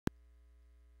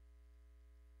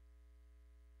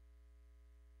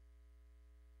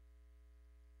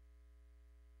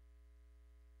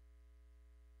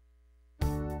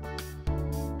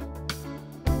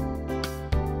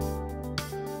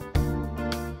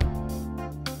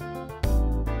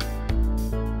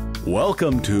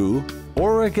Welcome to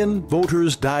Oregon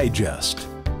Voters Digest,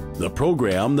 the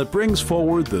program that brings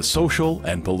forward the social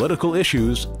and political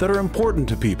issues that are important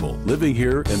to people living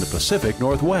here in the Pacific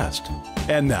Northwest.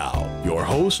 And now, your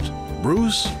host,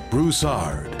 Bruce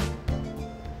Broussard.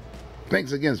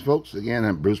 Thanks again, folks. Again,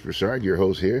 I'm Bruce Broussard, your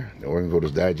host here, the Oregon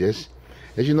Voters Digest.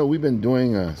 As you know, we've been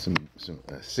doing some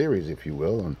series, if you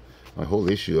will, on a whole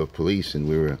issue of police, and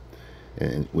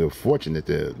we were fortunate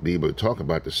to be able to talk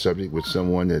about the subject with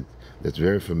someone that's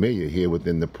very familiar here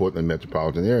within the Portland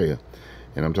metropolitan area.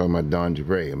 And I'm talking about Don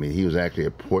DuPay. I mean, he was actually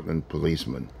a Portland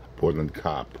policeman, Portland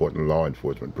cop, Portland law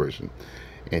enforcement person.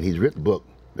 And he's written a book,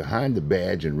 Behind the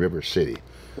Badge in River City.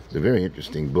 It's a very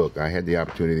interesting book. I had the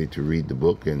opportunity to read the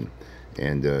book, and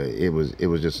it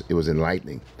was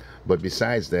enlightening. But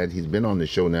besides that, he's been on the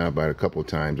show now about a couple of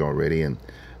times already, and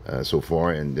so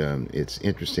far, and it's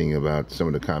interesting about some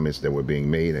of the comments that were being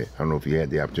made. I don't know if you had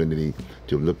the opportunity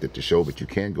to look at the show, but you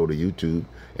can go to YouTube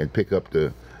and pick up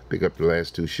the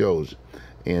last two shows,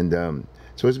 and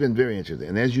so it's been very interesting.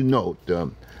 And as you note,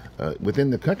 within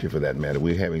the country, for that matter,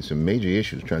 we're having some major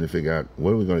issues trying to figure out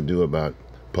what are we going to do about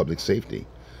public safety.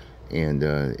 And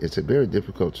it's a very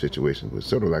difficult situation. It's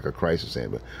sort of like a crisis,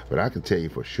 but I can tell you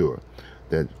for sure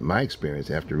that my experience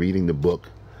after reading the book,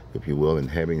 if you will, and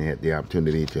having had the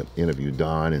opportunity to interview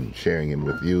Don and sharing him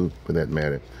with you, for that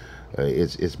matter,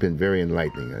 it's been very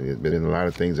enlightening. It's been a lot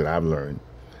of things that I've learned,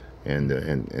 and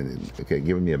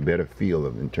giving me a better feel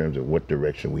in terms of what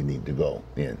direction we need to go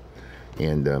in.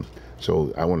 And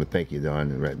so I want to thank you,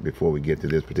 Don. And right before we get to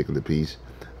this particular piece,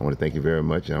 I want to thank you very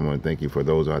much, and I want to thank you for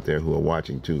those out there who are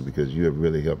watching too, because you have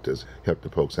really helped the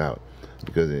folks out.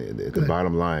 Because at the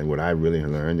bottom line, what I really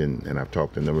learned, and I've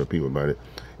talked to a number of people about it,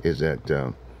 is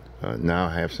that now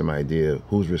I have some idea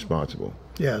who's responsible.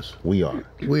 Yes, we are.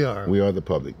 We are. We are the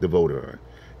public, the voter are,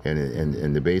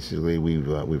 and basically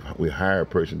we hire a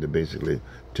person to basically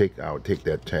take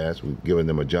that task. We've given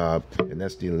them a job, and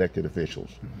that's the elected officials.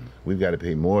 Mm-hmm. We've got to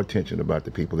pay more attention about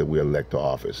the people that we elect to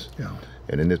office. Yeah.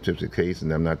 And in this particular case,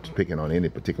 and I'm not picking on any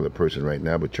particular person right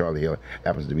now, but Charlie Hill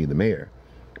happens to be the mayor.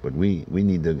 But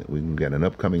we've got an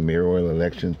upcoming mayoral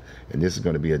election, and this is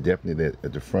going to be definitely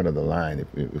at the front of the line,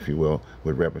 if you will,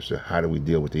 with reference to how do we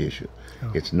deal with the issue.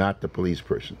 Oh. It's not the police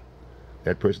person.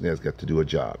 That person has got to do a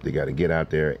job. They got to get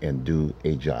out there and do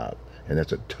a job, and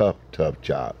that's a tough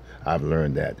job. I've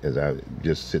learned that as I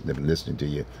just sitting there listening to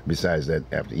you. Besides that,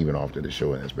 even after the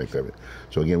show and aspect of it.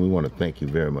 So again, we want to thank you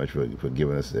very much for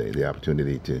giving us the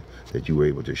opportunity that you were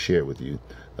able to share with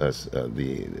us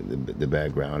the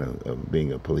background of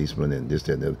being a policeman and this,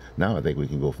 that, and the other. Now I think we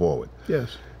can go forward.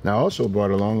 Yes. Now I also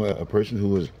brought along a person who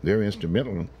was very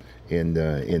instrumental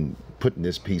in putting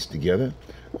this piece together.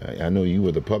 I know you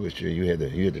were the publisher. You had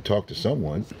to talk to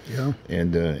someone. Yeah.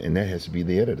 And that has to be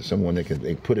the editor, someone that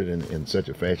they put it in such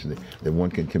a fashion that one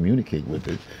can communicate with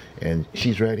it. And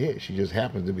she's right here. She just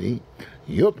happens to be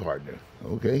your partner.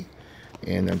 Okay.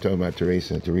 And I'm talking about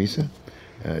Theresa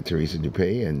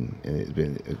DuPay, and it's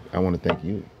been. I want to thank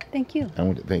you. Thank you. I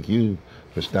want to thank you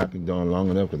for stopping Don long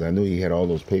enough, because I knew he had all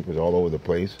those papers all over the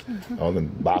place, all the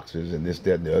boxes and this,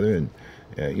 that, and the other. And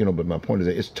but my point is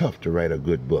that it's tough to write a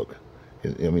good book.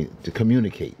 I mean, to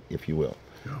communicate, if you will.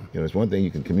 Yeah. It's one thing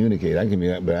you can communicate. I can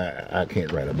communicate, but I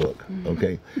can't write a book.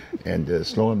 Okay, and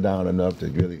slow them down enough to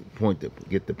really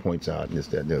get the points out and this,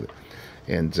 that, and the other.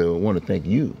 And so I want to thank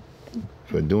you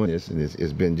for doing this, and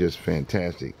it's been just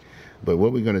fantastic. But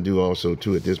what we're going to do also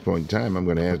too at this point in time, I'm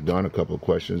going to ask Don a couple of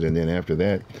questions, and then after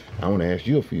that, I want to ask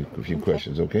you a few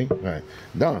questions. Okay? All right,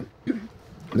 Don.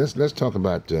 Let's talk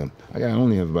about. I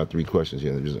only have about 3 questions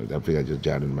here. I think I just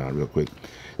jotted them out real quick.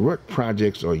 What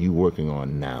projects are you working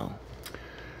on now?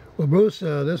 Well, Bruce,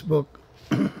 this book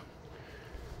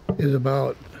is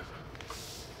about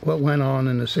what went on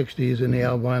in the '60s in the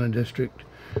Albina district.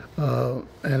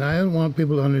 And I want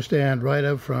people to understand right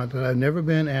up front that I've never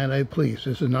been anti-police.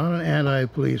 This is not an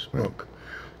anti-police book.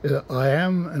 I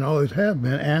am and always have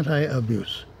been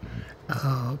anti-abuse.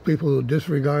 People who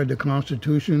disregard the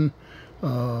Constitution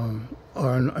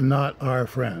are not our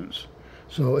friends.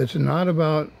 So it's not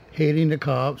about hating the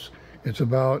cops. It's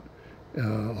about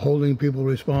holding people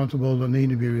responsible that need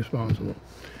to be responsible.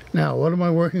 Now, what am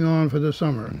I working on for the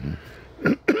summer?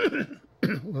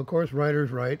 Well, of course,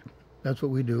 writers write. That's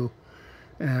what we do.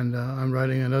 And I'm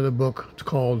writing another book. It's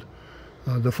called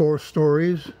The 4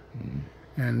 Stories,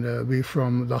 and be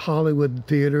from the Hollywood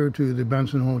Theater to the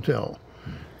Benson Hotel.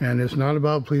 And it's not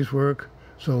about police work,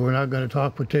 so we're not going to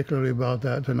talk particularly about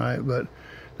that tonight, but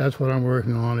that's what I'm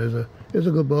working on, is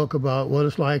a good book about what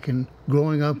it's like in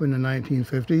growing up in the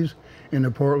 1950s in the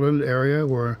Portland area,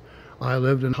 where I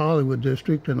lived in Hollywood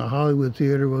district, and the Hollywood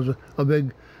Theater was a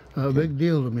big a big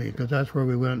deal to me, because that's where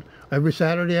we went every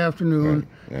Saturday afternoon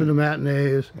to the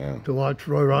matinees to watch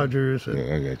Roy Rogers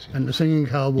and the Singing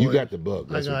Cowboys. You got the bug.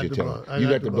 That's what you're telling me. You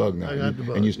got the bug now.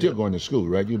 And you're still going to school,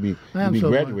 right? You'll be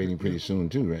graduating pretty soon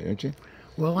too, right? Aren't you?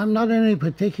 Well, I'm not in any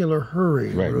particular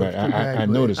hurry. Right. I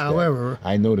noticed that.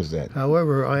 I noticed that.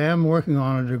 However, I am working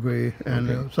on a degree,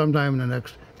 and sometime in the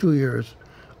next 2 years,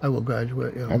 I will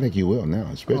graduate. I think you will now,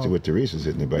 especially with Theresa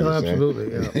sitting there by your side.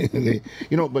 Absolutely,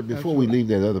 yeah. But before we leave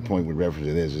that other point with reference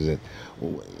to this, is that,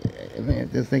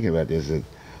 man, just thinking about this, is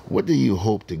what do you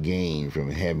hope to gain from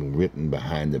having written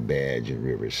behind the badge in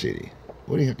River City?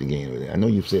 What do you have to gain with it? I know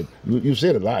you've said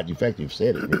a lot. In fact, you've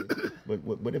said it.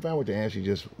 Really. But if I were to ask you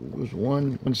just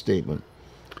one statement,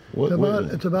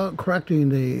 it's about correcting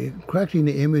the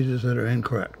images that are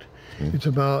incorrect. It's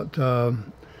about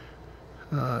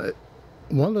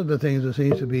one of the things that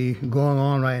seems to be going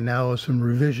on right now is some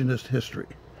revisionist history.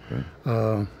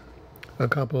 A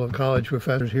couple of college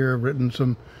professors here have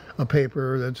written a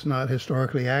paper that's not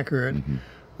historically accurate.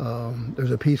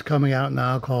 There's a piece coming out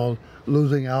now called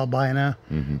Losing Albina,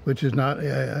 which is not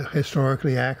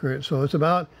historically accurate. So it's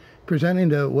about presenting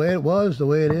the way it was, the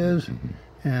way it is,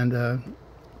 and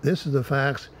this is the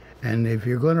facts. And if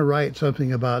you're going to write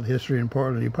something about history in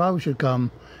Portland, you probably should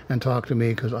come and talk to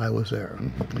me, because I was there.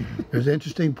 There's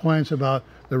interesting points about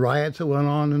the riots that went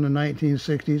on in the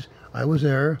 1960s. I was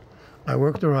there. I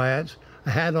worked the riots.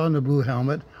 I had on the blue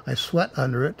helmet. I sweat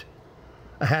under it.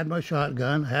 I had my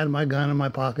shotgun. I had my gun in my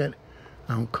pocket.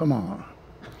 Come on.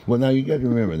 Well, now you got to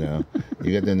remember now,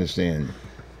 you got to understand,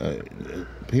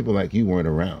 people like you weren't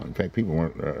around. In fact, people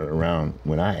weren't around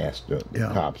when I asked the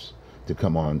cops to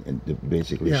come on and to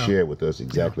basically share with us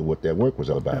exactly what that work was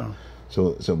all about.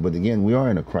 So, but again, we are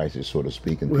in a crisis, so to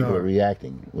speak, and people are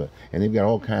reacting. And they've got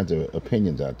all kinds of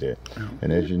opinions out there.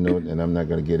 And as you know, and I'm not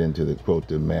going to get into the quote,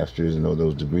 the masters and all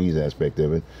those degrees aspect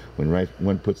of it. When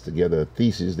one puts together a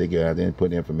thesis, they get out there and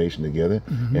put information together.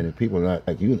 And if people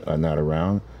like you are not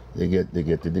around, they get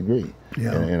the degree.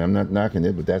 And I'm not knocking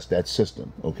it, but that's that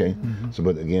system, okay? So,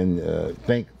 but again,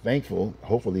 thankful,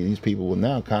 hopefully these people will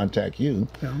now contact you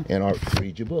and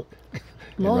read your book.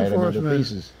 Law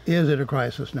enforcement is at a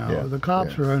crisis now. The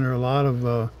cops are under a lot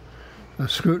of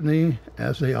scrutiny,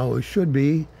 as they always should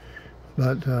be,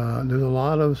 but there's a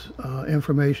lot of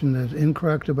information that's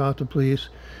incorrect about the police,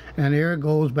 and here it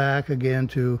goes back again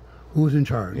to who's in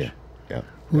charge.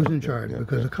 Who's in charge?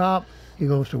 Because the cop, he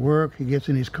goes to work, he gets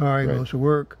in his car, he goes to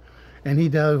work, and he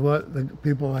does what the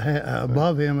people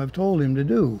above him have told him to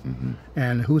do.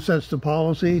 And who sets the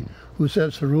policy? Who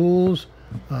sets the rules?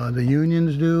 The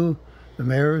unions do. The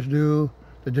mayors do,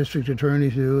 the district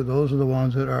attorneys do. Those are the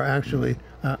ones that are actually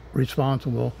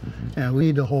responsible, and we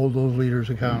need to hold those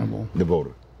leaders accountable. The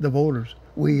voters.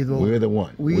 We're the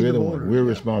one. We're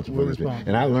responsible for this.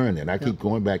 And I learned that. I keep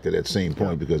going back to that same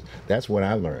point, because that's what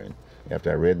I learned after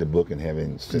I read the book and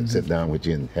having sit down with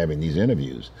you and having these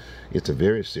interviews. It's a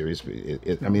very serious.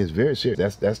 I mean, it's very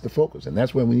serious. That's the focus, and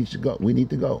that's where we need to go. We need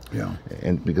to go.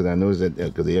 And because I noticed that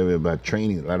because the area about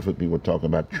training, a lot of people talk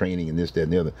about training and this, that,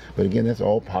 and the other. But again, that's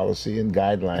all policy and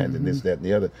guidelines and this, that, and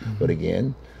the other. But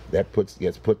again, that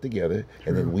gets put together,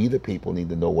 and then we, the people, need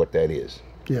to know what that is.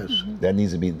 That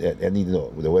needs to be. That need to know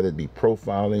whether it be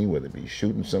profiling, whether it be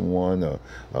shooting someone,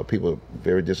 or people are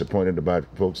very disappointed about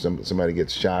folks. Somebody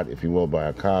gets shot, if you will, by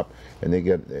a cop, and they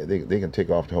can take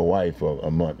off to Hawaii for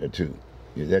a month or two,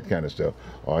 that kind of stuff,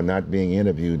 or not being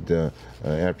interviewed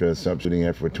after some shooting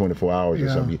after 24 hours or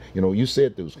something. You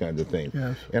said those kinds of things,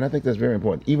 and I think that's very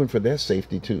important, even for their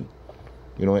safety too.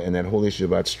 And that whole issue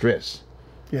about stress.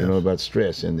 About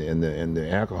stress and the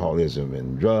alcoholism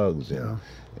and drugs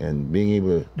and being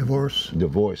able to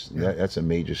divorce. That's a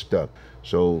major stuff.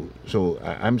 So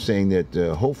I'm saying that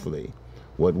hopefully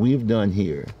what we've done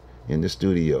here in the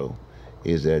studio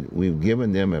is that we've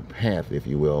given them a path, if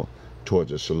you will,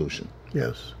 towards a solution.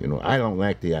 I don't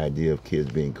like the idea of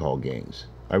kids being called gangs.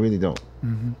 I really don't.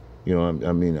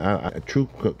 I mean, true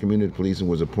community policing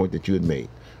was a point that you had made.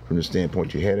 From the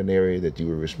standpoint, you had an area that you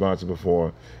were responsible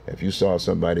for. If you saw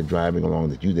somebody driving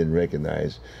along that you didn't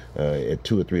recognize at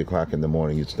 2 or 3 o'clock in the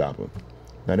morning, you'd stop them.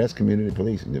 Now that's community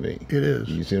policing to me. It is.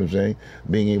 You see what I'm saying?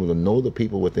 Being able to know the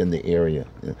people within the area,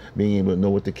 being able to know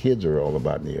what the kids are all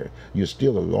about in the area. You're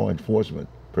still a law enforcement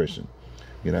person.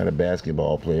 You're not a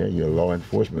basketball player. You're a law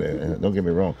enforcement. And don't get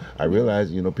me wrong. I realize,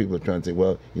 people are trying to say,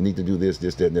 well, you need to do this,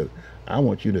 that, and the other. I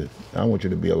want you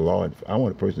to be a I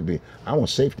want a person to be. I want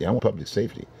safety. I want public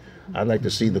safety. I'd like to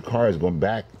see the cars going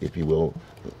back, if you will,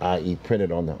 i.e., printed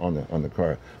on the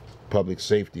car, public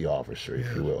safety officer,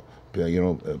 if you will.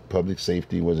 Public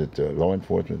safety, was it law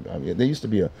enforcement? I mean, there used to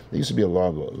be a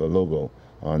logo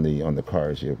on the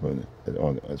cars here,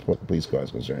 as far as the police car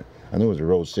is concerned. I know it was a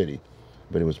Rose City,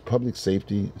 but it was public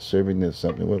safety, serving this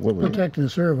something. What was Protect and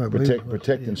serve, I believe.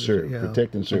 Protect and serve. Yeah.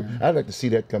 Protect and serve. I'd like to see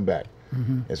that come back.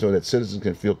 And so that citizens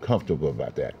can feel comfortable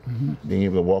about that. Being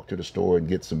able to walk to the store and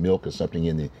get some milk or something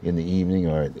in the evening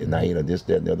or at night or this,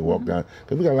 that, and the other, walk down.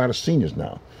 Because we got a lot of seniors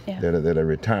now that are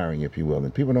retiring, if you will,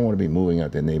 and people don't want to be moving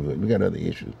out their neighborhood. We got other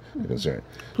issues to concern.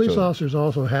 Police officers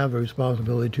also have a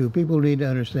responsibility too. People need to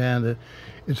understand that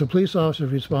it's a police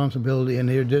officer's responsibility in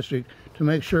their district to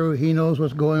make sure he knows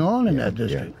what's going on in that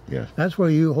district. That's where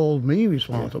you hold me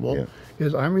responsible,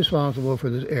 is I'm responsible for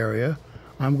this area.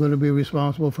 I'm going to be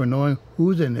responsible for knowing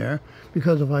who's in there,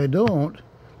 because if I don't,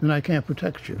 then I can't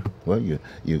protect you. Well,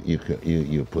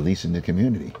 you're policing the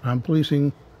community. I'm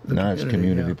policing the now it's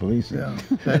community policing.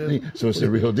 So it's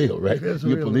the real deal, right?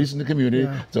 You're policing the community.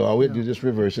 So all we have to do is just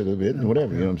reverse it a bit and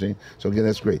whatever, you know what I'm saying? So again,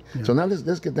 that's great. So now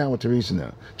let's get down with Theresa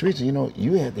now. Theresa, you know,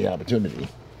 you had the opportunity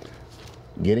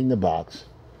getting the box,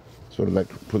 sort of like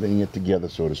putting it together,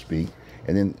 so to speak,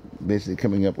 and then basically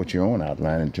coming up with your own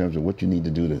outline in terms of what you need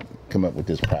to do to come up with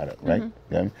this product, right?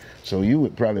 So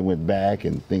you probably went back,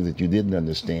 and things that you didn't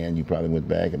understand, you probably went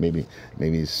back and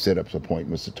maybe set up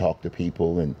appointments to talk to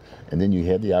people, and then you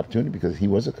had the opportunity, because he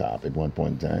was a cop at one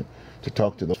point in time, to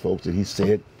talk to those folks that he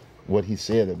said what he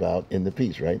said about in the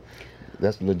piece, right?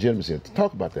 That's legitimacy.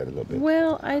 Talk about that a little bit.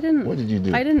 Well, I didn't. What did you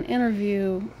do? I didn't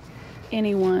interview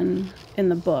anyone in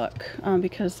the book,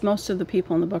 because most of the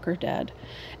people in the book are dead,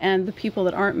 and the people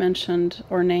that aren't mentioned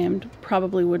or named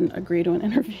probably wouldn't agree to an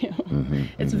interview.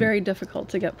 It's very difficult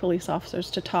to get police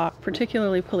officers to talk,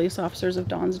 particularly police officers of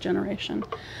Don's generation.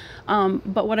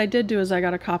 But what I did do is I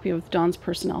got a copy of Don's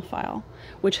personnel file,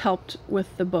 which helped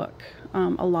with the book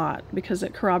a lot, because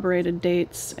it corroborated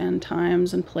dates and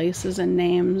times and places and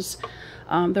names.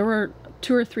 There were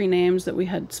 2 or 3 names that we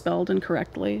had spelled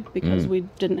incorrectly because we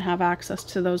didn't have access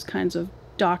to those kinds of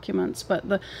documents. But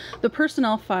the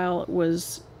personnel file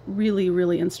was really,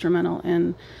 really instrumental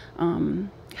in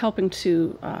helping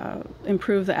to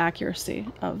improve the accuracy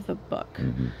of the book.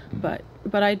 But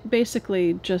I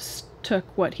basically just took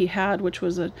what he had, which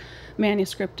was a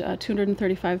manuscript,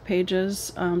 235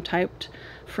 pages, typed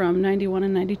from 91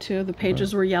 and 92. The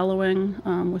pages were yellowing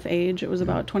with age. It was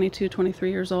about 22,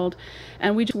 23 years old.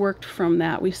 And we just worked from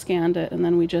that. We scanned it, and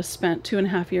then we just spent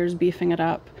 2.5 years beefing it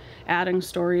up, adding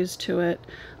stories to it,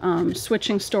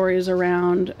 switching stories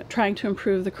around, trying to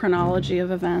improve the chronology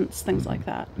of events, things like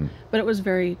that. But it was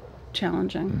very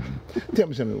challenging. Tell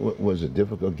me something, was it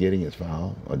difficult getting his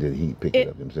file, or did he pick it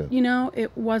up himself? You know,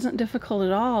 it wasn't difficult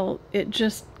at all. It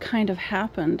just kind of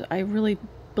happened. I really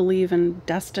believe in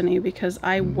destiny, because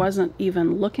I wasn't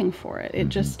even looking for it. It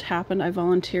just happened. I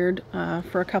volunteered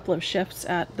for a couple of shifts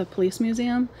at the police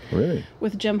museum. Really?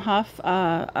 With Jim Huff.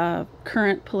 A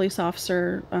current police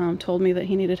officer told me that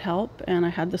he needed help, and I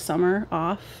had the summer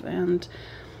off, and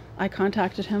I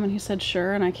contacted him, and he said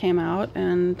sure, and I came out,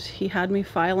 and he had me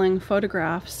filing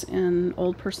photographs in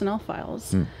old personnel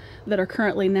files that are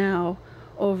currently now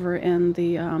over in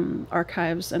the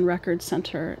Archives and Records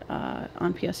Center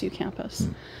on PSU campus.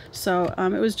 So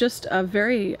it was just a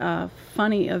very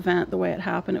funny event, the way it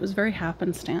happened. It was very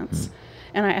happenstance.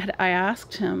 And I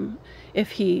asked him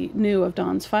if he knew of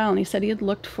Don's file, and he said he had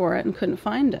looked for it and couldn't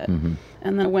find it. And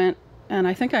then I went, and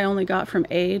I think I only got from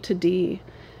A to D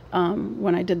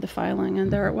when I did the filing,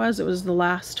 and there it was. It was the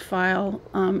last file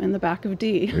in the back of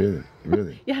D. Really?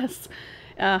 Really? Yes.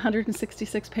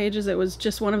 166 pages. It was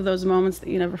just one of those moments that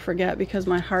you never forget, because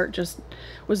my heart just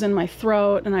was in my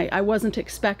throat, and I wasn't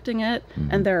expecting it,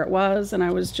 and there it was, and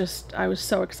I was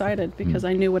so excited, because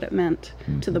I knew what it meant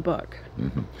to the book.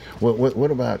 Well,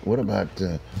 what about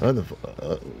other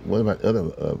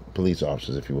police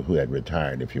officers, if you will, who had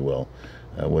retired, if you will?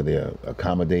 Were they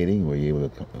accommodating? Were you able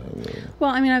to? Well,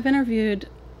 I mean, I've interviewed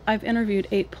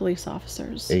 8 police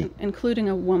officers, 8. including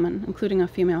a woman, including a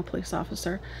female police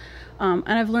officer. And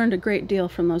I've learned a great deal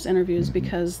from those interviews,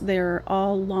 because they're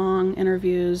all long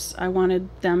interviews. I wanted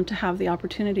them to have the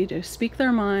opportunity to speak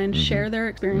their mind, share their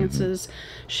experiences,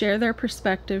 share their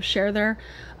perspective, share their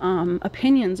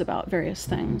opinions about various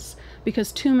things,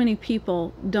 because too many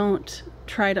people don't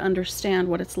try to understand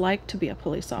what it's like to be a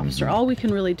police officer. All we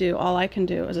can really do, all I can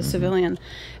do as a civilian,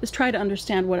 is try to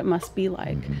understand what it must be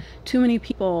like. Too many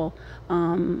people,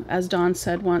 as Don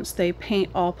said once, they paint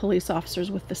all police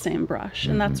officers with the same brush,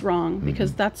 and that's wrong,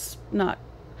 because it's not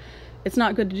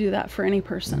good to do that for any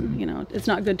person. You know, it's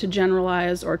not good to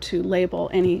generalize or to label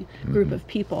any group of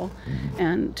people,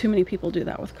 and too many people do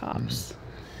that with cops.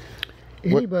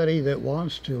 Anybody that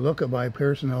wants to look at my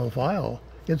personnel file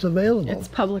It's available. It's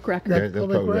public record. That's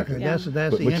public record. Yeah. That's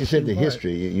But the you said the interesting part.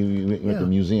 history. You went to the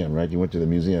museum, right? You went to the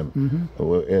museum.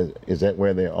 Well, is that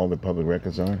where all the public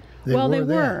records are? They Well, were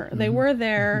there. they were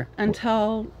there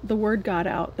until the word got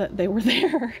out that they were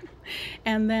there,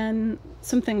 and then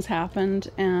some things happened,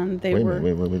 and they Wait a were.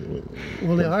 minute, wait.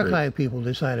 Well, the archive people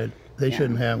decided they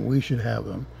shouldn't have them. We should have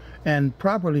them, and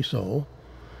properly so.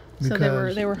 So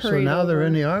they were So hurried now they're over.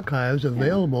 in the archives,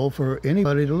 available for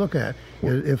anybody to look at.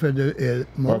 If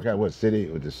Archive, what city?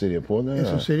 With the city of Portland?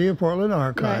 it's the City of Portland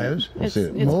archives. Right. It's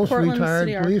Most Portland retired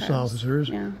City police Archives. officers'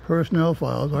 Yeah. personnel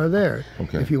files are there.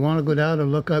 Okay. If you want to go down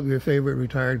and look up your favorite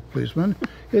retired policeman,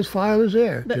 his file is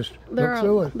there. Just there look are-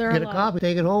 through it. there are Get a a lot. copy,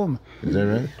 take it home. Is that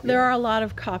right? There are a lot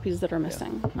of copies that are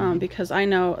missing because I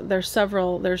know there's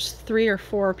 3 or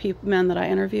 4 men that I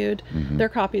interviewed. Their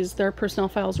copies, their personnel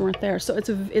files weren't there. So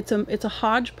it's a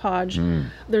hodgepodge.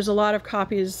 There's a lot of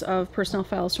copies of personnel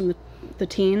files from the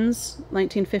teens,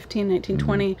 1915,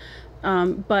 1920,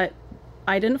 but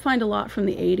I didn't find a lot from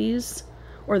the 80s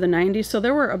or the 90s. So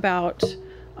there were about,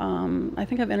 I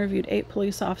think I've interviewed 8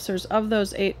 police officers. Of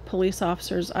those 8 police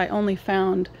officers, I only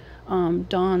found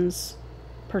Don's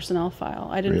personnel file.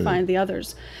 I didn't Really? find the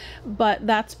others. But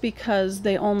that's because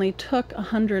they only took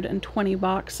 120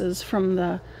 boxes from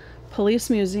the police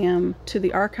museum to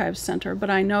the archives center. But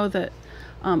I know that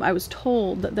I was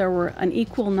told that there were an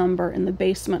equal number in the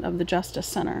basement of the Justice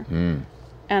Center.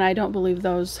 And I don't believe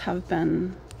those have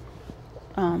been,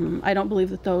 I don't believe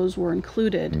that those were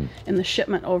included in the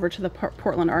shipment over to the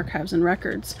Portland Archives and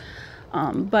Records.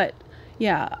 But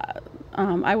yeah,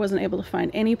 I wasn't able to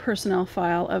find any personnel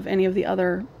file of any of the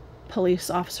other police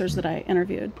officers that I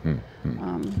interviewed.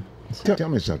 Tell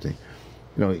me something.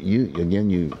 You know,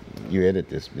 you edit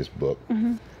this book,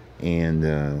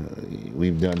 and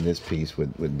we've done this piece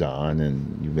with Don,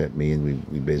 and you met me, and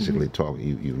we basically talked.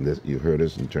 You heard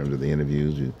us in terms of the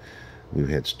interviews. We've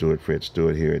had Fred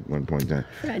Stewart here at one point in time.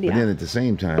 Fred, But yeah. then at the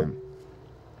same time,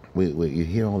 you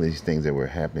hear all these things that were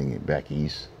happening back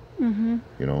east, you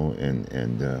know,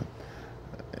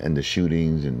 and the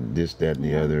shootings and this, that, and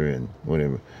the other, and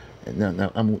whatever. And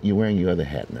now you're wearing your other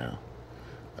hat now.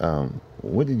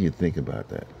 What did you think about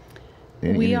that?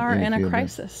 We are in a feeling?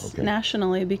 crisis Okay.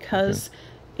 nationally because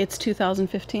it's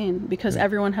 2015, because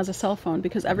everyone has a cell phone,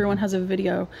 because everyone has a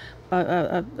video,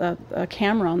 a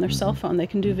camera on their cell phone. They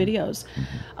can do videos.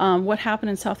 What happened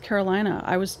in South Carolina,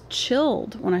 I was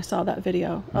chilled when I saw that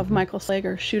video of Michael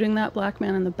Slager shooting that black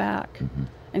man in the back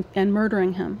and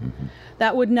murdering him.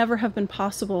 That would never have been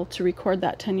possible to record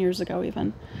that 10 years ago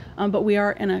even. But we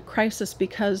are in a crisis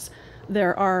because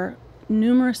there are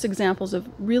numerous examples of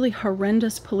really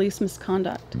horrendous police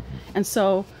misconduct. And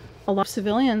so a lot of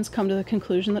civilians come to the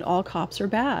conclusion that all cops are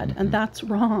bad, and that's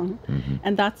wrong.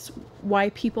 And that's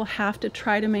why people have to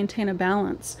try to maintain a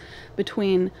balance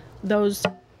between those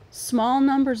small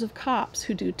numbers of cops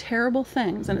who do terrible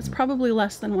things, and it's probably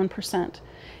less than 1%,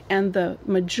 and the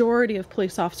majority of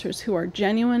police officers who are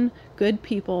genuine, good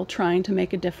people trying to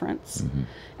make a difference.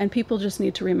 And people just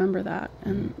need to remember that.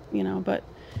 And, you know, but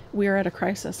we are at a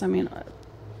crisis. I mean,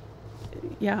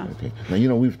 yeah. Okay. Now, you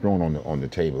know, we've thrown on the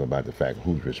table about the fact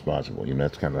who's responsible. You know,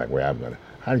 that's kind of like where I've got it.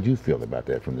 How did you feel about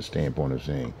that from the standpoint of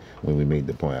saying, when we made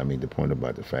the point, I made the point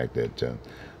about the fact that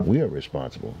we are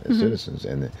responsible as citizens,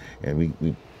 and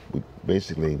we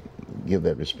basically give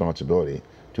that responsibility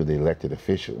to the elected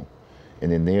official,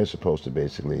 and then they're supposed to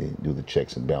basically do the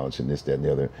checks and balance and this, that, and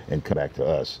the other, and come back to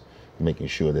us, making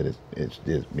sure that it's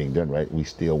being done right. We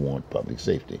still want public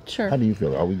safety. Sure. How do you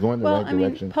feel? Are we going the right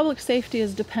direction? Mean, public safety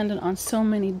is dependent on so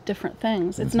many different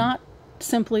things. It's not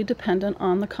simply dependent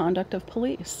on the conduct of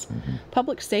police.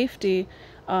 Public safety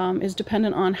is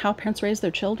dependent on how parents raise their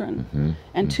children.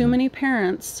 And too many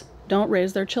parents don't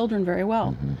raise their children very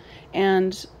well.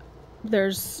 And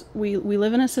we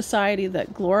live in a society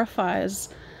that glorifies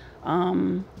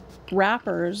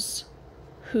rappers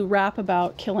who rap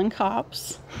about killing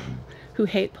cops, who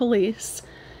hate police,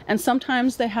 and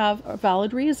sometimes they have a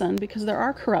valid reason because there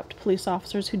are corrupt police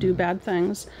officers who do bad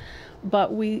things.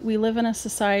 But we live in a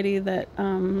society that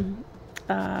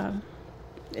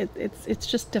it's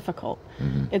just difficult.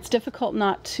 It's difficult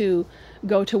not to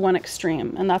go to one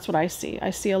extreme, and that's what I see.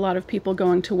 I see a lot of people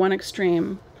going to one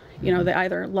extreme. You know, they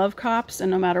either love cops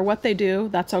and no matter what they do,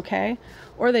 that's okay,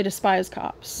 or they despise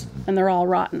cops and they're all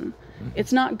rotten.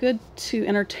 It's not good to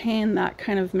entertain that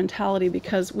kind of mentality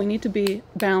because we need to be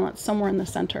balanced somewhere in the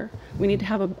center. We need to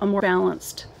have a more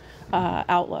balanced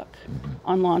outlook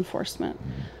on law enforcement.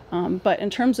 But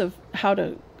in terms of how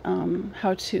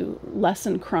to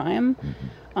lessen crime,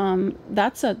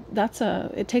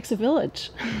 it takes a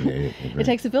village. Yeah, yeah, It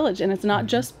takes a village, and it's not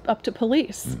just up to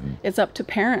police. It's up to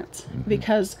parents,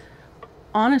 because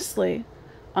honestly,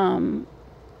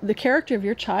 the character of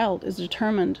your child is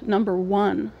determined, number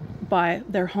one, by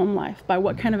their home life, by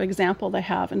what kind of example they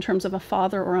have in terms of a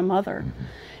father or a mother.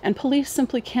 And police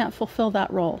simply can't fulfill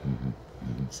that role.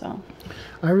 So,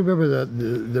 I remember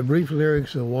the brief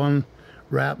lyrics of one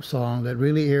rap song that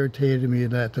really irritated me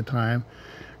at the time.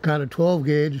 Got a 12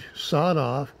 gauge, sawed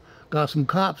off, got some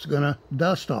cops gonna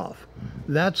dust off.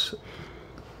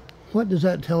 What does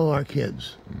that tell our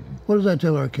kids? What does that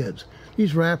tell our kids?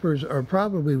 These rappers are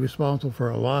probably responsible for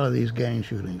a lot of these gang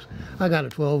shootings. I got a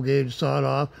 12 gauge, sawed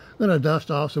off, gonna dust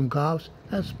off some cops.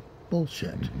 That's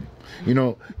bullshit. You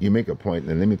know, you make a point,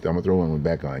 and I'm gonna throw one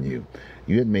back on you.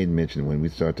 You had made mention when we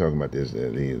started talking about this,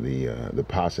 the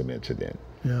possum incident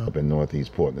up in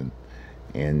Northeast Portland,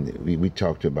 and we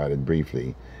talked about it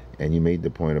briefly, and you made the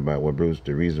point about, well, Bruce,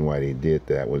 the reason why they did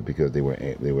that was because they were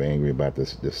angry about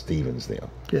the Stevens there,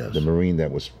 the Marine that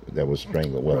was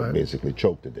strangled, basically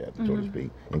choked to death, so to speak,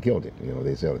 and killed him. You know,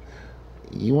 they said,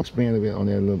 you want to expand a bit on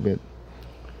that a little bit?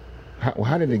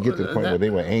 How did it get to the point where they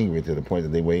were angry to the point that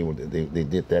they were able to, they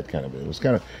did that kind of, it was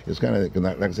kind of,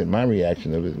 like I said, my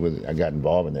reaction was I got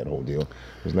involved in that whole deal.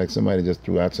 It was like somebody just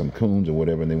threw out some coons or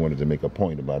whatever, and they wanted to make a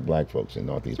point about black folks in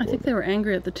Northeast Portland. I think they were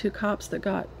angry at the two cops that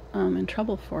got in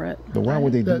trouble for it. But why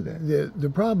would they do that? The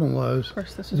problem was, of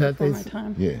course, this was before my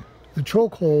time. Yeah. The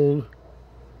chokehold,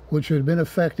 which had been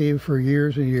effective for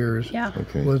years and years,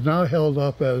 was now held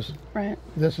up as,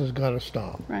 this has got to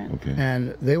stop.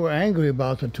 And they were angry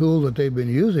about the tool that they've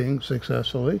been using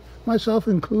successfully, myself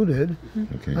included.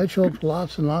 I choked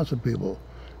lots and lots of people,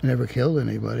 never killed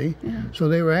anybody. So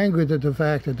they were angry at the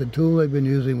fact that the tool they've been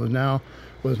using was now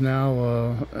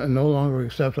no longer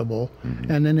acceptable.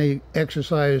 And then they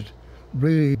exercised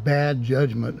really bad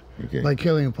judgment by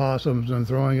killing possums and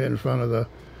throwing it in front of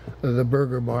the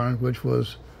burger barn, which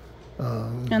was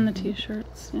and the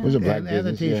T-shirts. It was a black business. And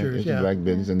the T-shirts, It's a black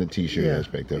business and the T-shirt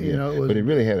aspect of it. You know, but it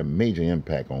really had a major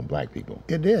impact on black people.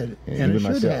 It did, and even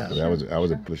myself. I was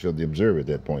the observer at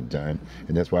that point in time,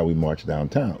 and that's why we marched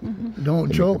downtown.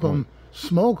 Don't choke them,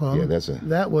 smoke them. Yeah,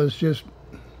 that was just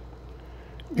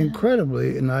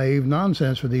incredibly naive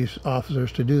nonsense for these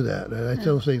officers to do that. I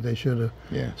still think they should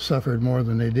have suffered more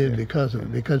than they did because of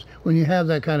it. Because when you have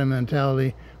that kind of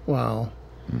mentality, wow.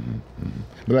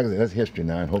 But like I said, that's history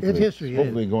now. And hopefully, it's history,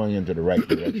 hopefully going into the right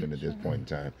direction at this point in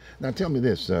time. Now, tell me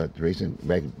this, Theresa,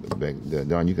 back,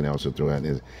 Don, you can also throw out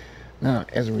this. Now,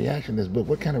 as a reaction to this book,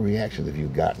 what kind of reactions have you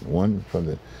gotten? One, from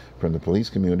the police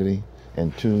community,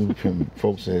 and two, from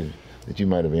folks that you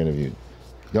might have interviewed.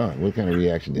 Don, what kind of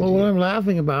reaction did you get? Well, what I'm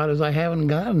laughing about is I haven't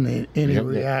gotten any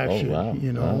reaction. Oh, wow.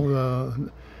 You know,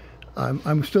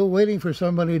 I'm still waiting for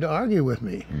somebody to argue with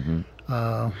me.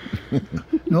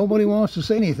 Nobody wants to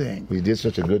say anything. Well, you did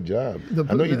such a good job.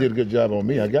 I know you did a good job on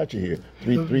me. I got you here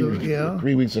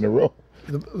 3 weeks in a row.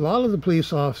 A lot of the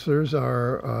police officers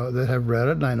that have read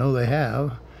it, and I know they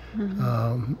have,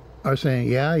 are saying,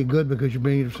 "Yeah, you're good because you're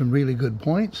bringing some really good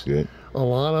points." Good. A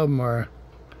lot of them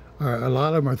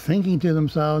are thinking to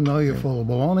themselves, "No, you're full of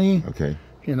baloney." Okay.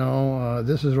 You know,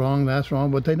 this is wrong, that's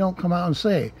wrong, but they don't come out and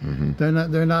say.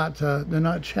 They're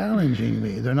not challenging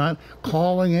me. They're not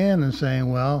calling in and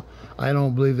saying, "Well, I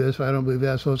don't believe this, I don't believe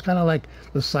that." So it's kind of like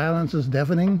the silence is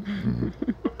deafening.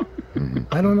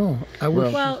 I don't know.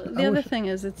 Well, the other thing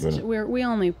is, we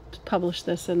only published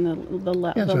this in the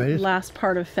last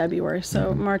part of February,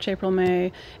 so March, April,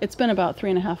 May. It's been about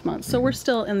 3.5 months, so we're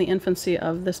still in the infancy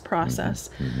of this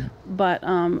process. But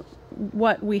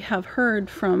what we have heard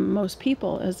from most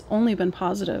people has only been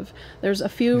positive. There's a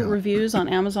few reviews on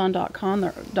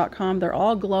Amazon.com. They're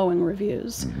all glowing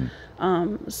reviews.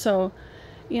 So,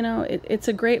 you know, it's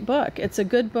a great book. It's a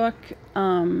good book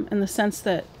in the sense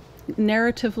that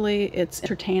narratively it's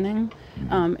entertaining.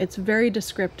 It's very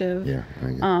descriptive.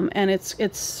 And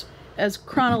it's as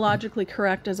chronologically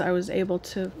correct as I was able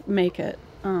to make it.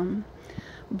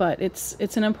 But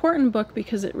it's an important book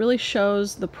because it really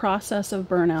shows the process of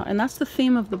burnout, and that's the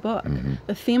theme of the book.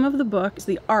 The theme of the book is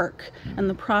the arc and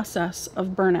the process of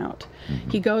burnout.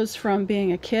 He goes from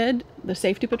being a kid, the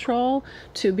safety patrol,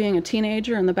 to being a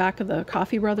teenager in the back of the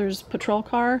Coffee Brothers patrol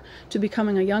car, to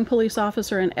becoming a young police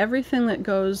officer, and everything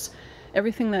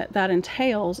that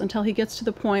entails, until he gets to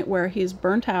the point where he's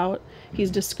burnt out, he's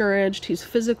discouraged, he's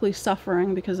physically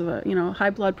suffering because of a high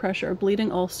blood pressure, a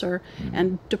bleeding ulcer,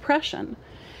 and depression.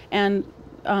 And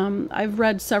I've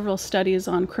read several studies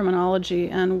on criminology,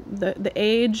 and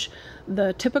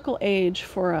the typical age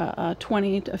for a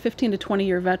 15 to 20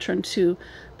 year veteran to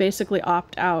basically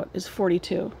opt out is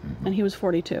 42, and he was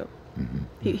 42.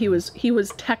 He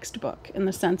was textbook in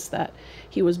the sense that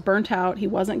he was burnt out. He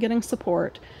wasn't getting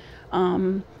support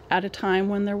at a time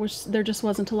when there just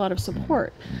wasn't a lot of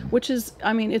support, which is,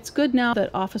 I mean, it's good now that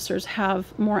officers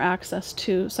have more access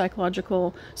to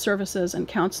psychological services and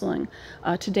counseling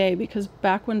today, because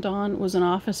back when Don was an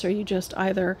officer, you just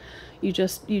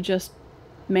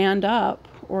manned up,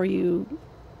 or you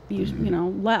know,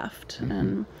 left.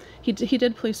 And he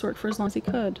did police work for as long as he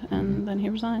could, and then he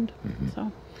resigned. So.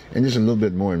 And just a little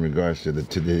bit more in regards to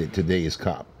today's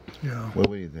cop. Yeah. What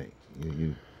do you think?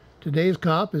 Today's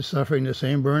cop is suffering the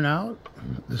same burnout,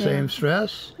 the same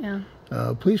stress. Yeah.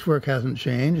 Police work hasn't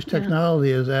changed.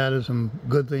 Technology has added some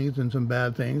good things and some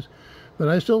bad things, but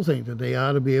I still think that they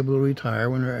ought to be able to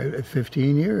retire when they're at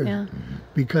 15 years. Yeah.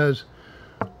 Because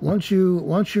once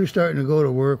you're starting to go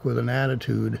to work with an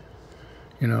attitude,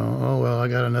 you know, oh well, I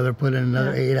got put in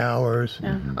another 8 hours.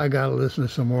 I got to listen to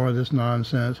some more of this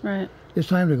nonsense. Right. It's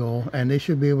time to go, and they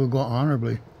should be able to go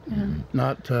honorably,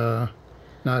 not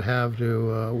have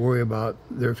to worry about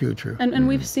their future. And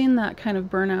we've seen that kind of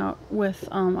burnout with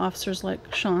officers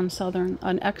like Sean Southern,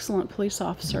 an excellent police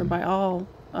officer by all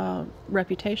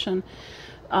reputation,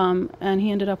 and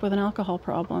he ended up with an alcohol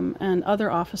problem, and other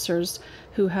officers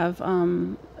who have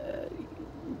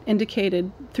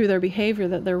indicated through their behavior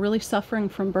that they're really suffering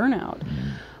from burnout.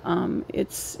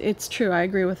 It's true, I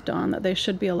agree with Don, that they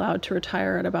should be allowed to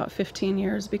retire at about 15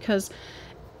 years, because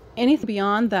anything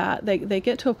beyond that, they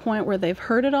get to a point where they've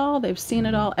heard it all, they've seen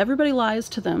it all, everybody lies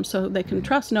to them, so they can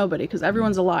trust nobody because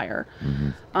everyone's a liar.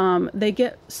 They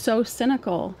get so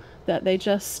cynical that they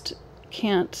just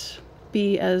can't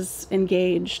be as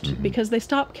engaged because they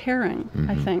stop caring,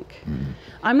 I think.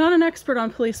 I'm not an expert on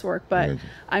police work, but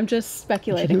I'm just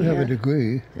speculating. You do have here. a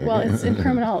degree. Well, it's in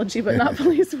criminology, but not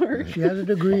police work. She has a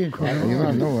degree in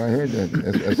criminology. No, I heard that.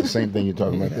 That's the same thing you're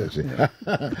talking about there. See?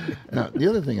 Now, the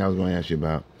other thing I was going to ask you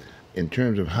about, in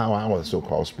terms of how our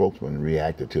so-called spokesman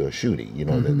reacted to a shooting, you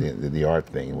know, the art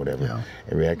thing, whatever,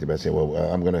 and reacted by saying, "Well,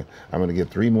 I'm gonna get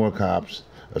 3 more cops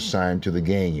assigned to the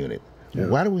gang unit." Well,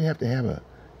 why do we have to have a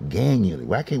gang unit?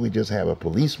 Why can't we just have a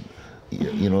police?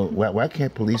 You know, why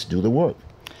can't police do the work?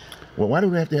 Well, why do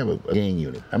we have to have a gang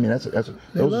unit? I mean, those are some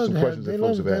questions that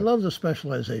folks have had. They love the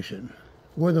specialization.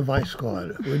 We're the vice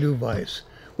squad. We do vice.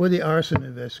 We're the arson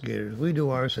investigators. We do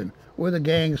arson. We're the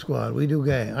gang squad. We do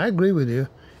gang. I agree with you.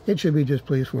 It should be just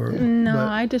police work. No,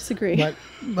 I disagree.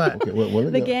 But okay,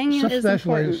 the gang unit is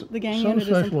important. The gang unit is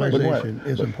important. Specialization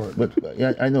is important. But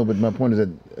yeah, I know. But my point is that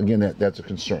again, that's a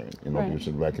concern in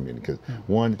the black community, because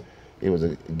one, it was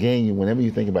a gang. Whenever you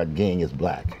think about gang, it's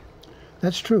black.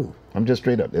 That's true. I'm just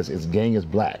straight up. It's gang is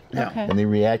black. Yeah. Okay. And they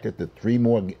reacted to three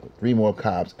more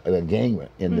cops at a gang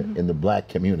in the black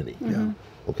community. Yeah.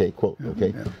 Okay. Quote.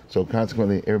 Okay. So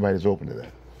consequently, everybody's open to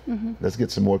that. Let's get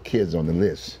some more kids on the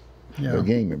list. They're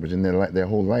gang members, and their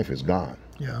whole life is gone.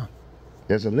 Yeah.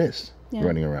 There's a list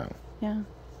running around. Yeah.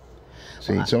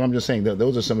 See, so I'm just saying that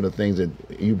those are some of the things that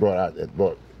you brought out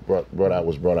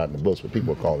was brought out in the books, but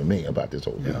people are calling me about this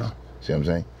whole thing. See what I'm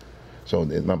saying? So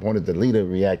my point is, the leader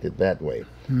reacted that way.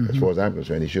 As far as I'm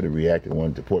concerned, he should have reacted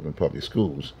to Portland Public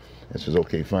Schools and says,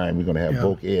 okay, fine, we're going to have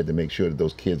voc ed to make sure that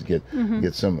those kids get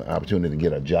some opportunity to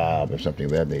get a job or something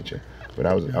of that nature. But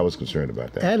I was concerned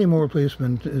about that. Adding more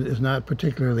policemen is not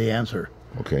particularly the answer.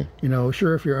 Okay. You know,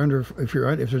 sure, if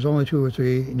there's only 2 or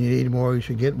 3 and you need more, you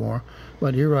should get more.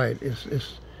 But you're right.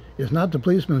 It's not the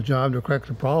policeman's job to correct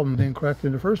the problem, then correct it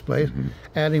in the first place.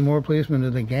 Adding more policemen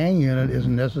to the gang unit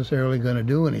isn't necessarily going to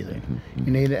do anything.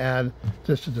 You need to add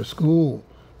this to the school.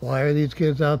 Why are these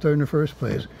kids out there in the first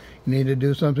place? You need to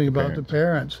do something about the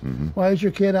parents. Why is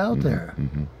your kid out there?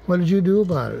 What did you do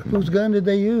about it? Whose gun did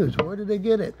they use? Where did they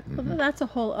get it? Well, that's a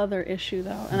whole other issue,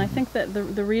 though. And I think that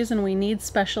the reason we need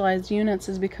specialized units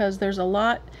is because there's a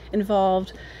lot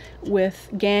involved with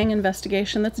gang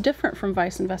investigation that's different from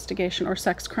vice investigation or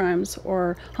sex crimes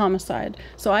or homicide.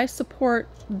 So I support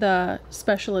the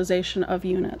specialization of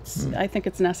units. I think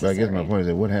it's necessary. But I guess my point is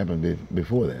that what happened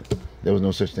before that? There was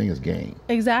no such thing as gang.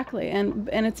 Exactly, and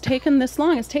it's taken this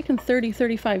long. It's taken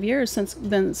 35 years since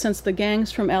the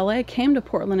gangs from LA came to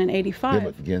Portland in '85. Yeah,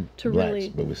 but again, to blacks, really,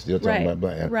 but we're still talking about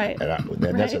black. Right.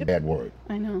 That's a bad word.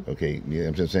 I know. Okay, yeah,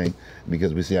 I'm just saying,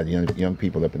 because we see our young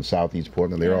people up in Southeast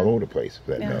Portland, they're all over the place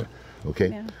for that matter. Okay.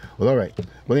 Yeah. Well, all right.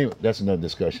 Well, anyway, that's another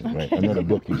discussion, right? Another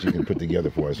book you can put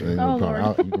together for us. You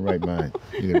can write mine.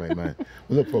 Well,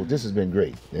 look, folks, this has been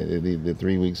great. The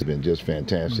 3 weeks have been just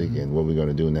fantastic, and what we're going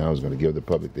to do now is going to give the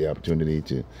public the opportunity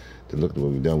to look at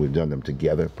what we've done. We've done them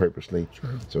together purposely,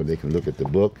 so they can look at the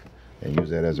book, and use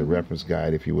that as a reference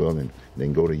guide, if you will, and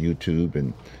then go to YouTube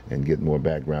and get more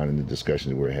background in the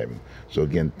discussion that we're having. So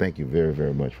again, thank you very,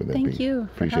 very much for that. Thank you.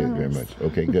 Appreciate it very much.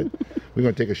 Okay, good. We're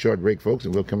going to take a short break, folks,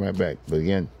 and we'll come right back. But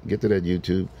again, get to that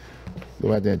YouTube,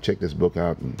 go out there and check this book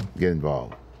out and get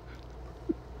involved.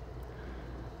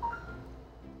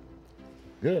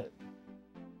 Good.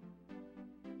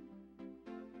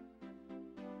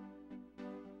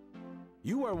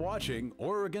 You are watching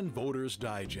Oregon Voters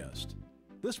Digest.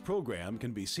 This program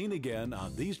can be seen again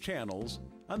on these channels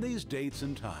on these dates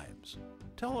and times.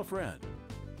 Tell a friend.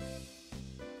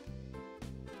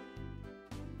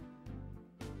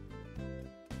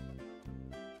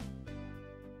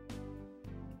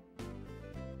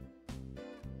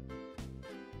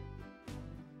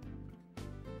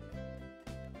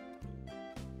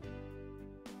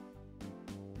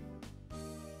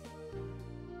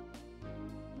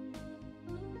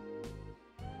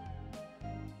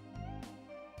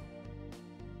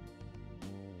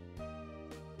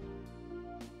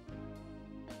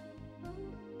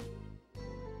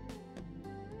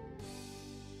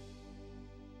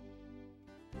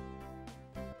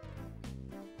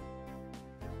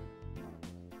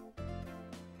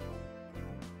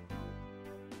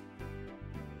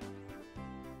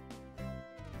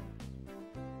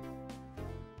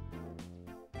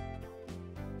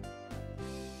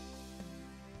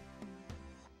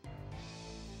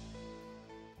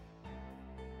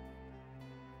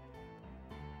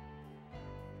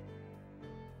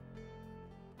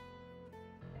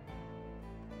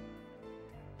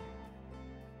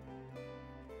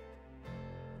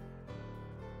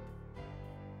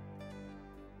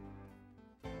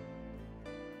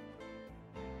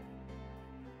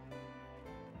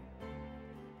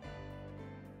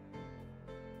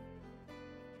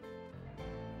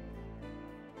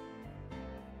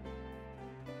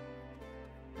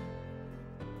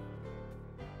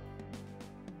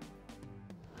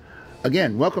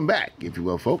 Again, welcome back, if you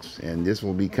will, folks. And this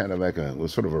will be kind of like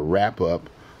sort of a wrap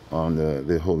up on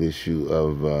the whole issue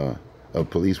of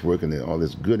police work and all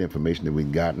this good information that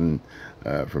we've gotten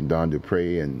from Don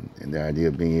DuPay and the idea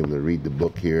of being able to read the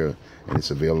book here. And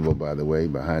it's available, by the way,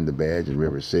 behind the badge in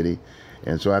River City.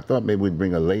 And so I thought maybe we'd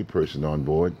bring a layperson on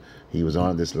board. He was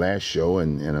on this last show,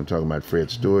 and I'm talking about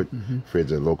Fred Stewart.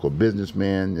 Fred's a local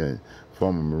businessman,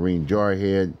 former Marine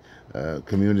jarhead,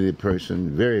 community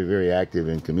person, very, very active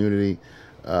in community,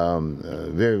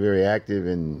 very, very active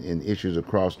in issues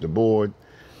across the board.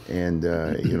 And,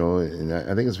 you know, and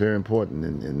I think it's very important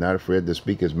and not afraid to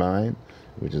speak his mind,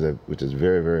 which is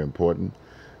very, very important.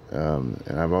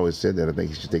 And I've always said that I think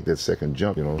he should take that second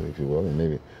jump, you know, if you will, and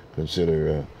maybe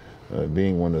consider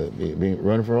being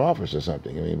running for office or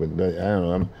something. I mean, but I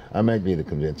don't know. I might be able to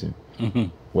convince him.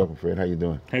 Welcome, Fred. How you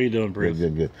doing? How you doing, Bruce?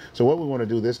 Good. So what we want to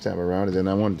do this time around is, and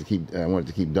I wanted to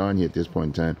keep Don here at this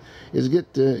point in time, is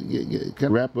get kind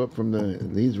of wrap up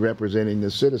from these representing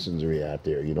the citizenry out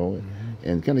there, you know,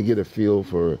 and kind of get a feel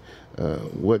for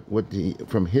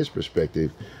from his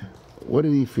perspective, what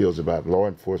he feels about law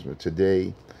enforcement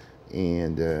today,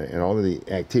 and all of the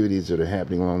activities that are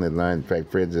happening along that line. In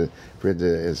fact, Fred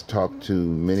has talked to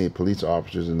many police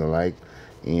officers and the like,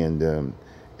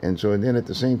 and so then at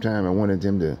the same time, I wanted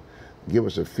him to give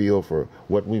us a feel for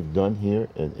what we've done here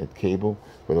at Cable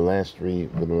for the last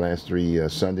three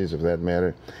Sundays, of that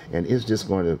matter, and is just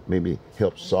going to maybe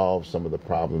help solve some of the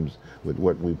problems with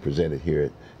what we presented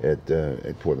here at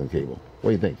Portland Cable. What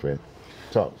do you think, Fred?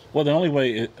 Talk. Well, the only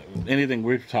way anything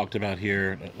we've talked about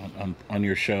here on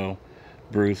your show,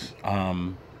 Bruce,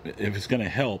 if it's going to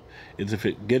help, is if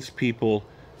it gets people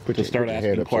to start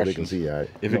asking questions. So right.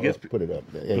 If it gets put it up,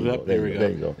 there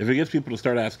you go. If it gets people to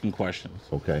start asking questions.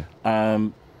 Okay. I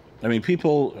mean,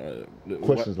 people.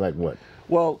 Questions like what?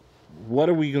 Well, what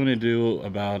are we going to do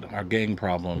about our gang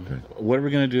problem? Okay. What are we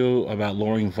going to do about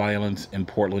lowering violence in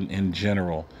Portland in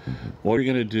general? What are we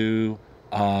going to do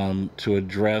to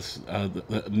address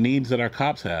the needs that our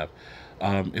cops have?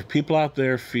 If people out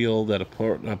there feel that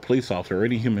a police officer or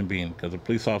any human being, because a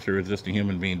police officer is just a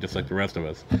human being just like the rest of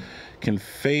us, can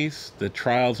face the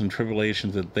trials and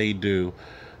tribulations that they do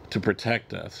to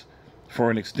protect us for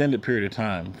an extended period of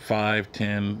time, 5,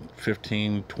 10,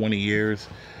 15, 20 years,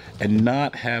 and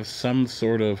not have some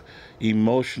sort of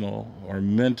emotional or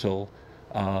mental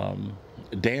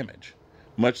damage,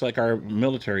 much like our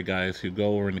military guys who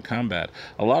go over into combat.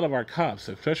 A lot of our cops,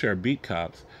 especially our beat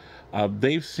cops,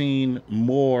 they've seen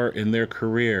more in their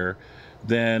career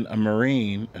than a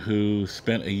Marine who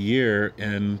spent a year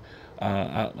in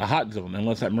a hot zone,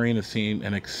 unless that Marine has seen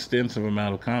an extensive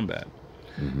amount of combat.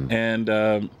 And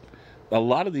a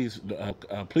lot of these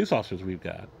police officers we've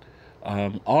got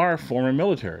are former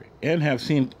military and have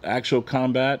seen actual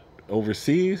combat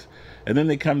overseas, and then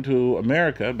they come to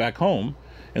America, back home,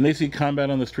 and they see combat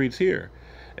on the streets here.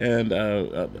 And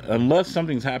unless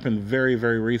something's happened very,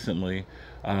 very recently,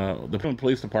 the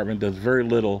police department does very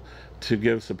little to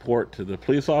give support to the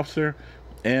police officer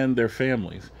and their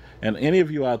families. And any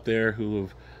of you out there who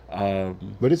have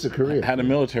but it's a career. Had a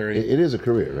military. It is a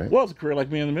career, right? Well, it's a career like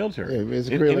being in the military. Yeah, it's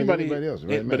a career like anybody else,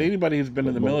 right? But anybody who's been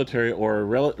in the military or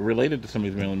related to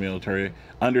somebody who's been in the military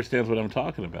understands what I'm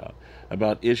talking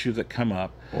about issues that come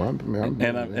up. Well,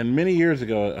 and many years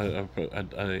ago,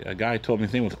 a guy told me,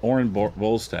 his name was Orrin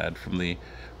Bolstad from the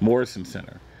Morrison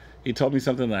Center. He told me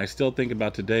something that I still think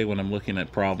about today when I'm looking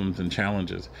at problems and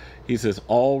challenges. He says,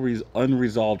 all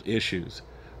unresolved issues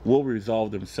will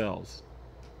resolve themselves,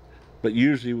 but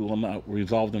usually will not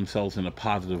resolve themselves in a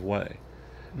positive way.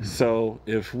 Mm-hmm. So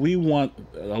if we want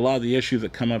a lot of the issues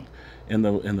that come up in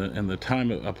the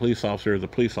time a police officer is a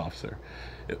police officer,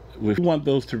 if we want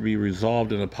those to be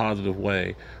resolved in a positive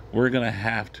way, we're going to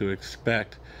have to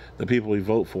expect the people we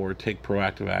vote for take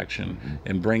proactive action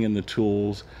and bring in the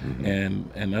tools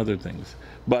and other things.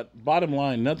 But bottom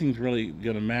line, nothing's really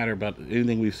going to matter about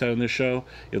anything we've said on this show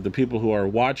if the people who are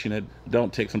watching it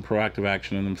don't take some proactive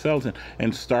action on themselves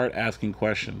and start asking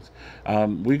questions.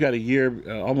 We've got a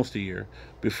year, almost a year,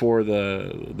 before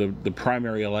the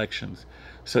primary elections.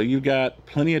 So you've got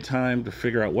plenty of time to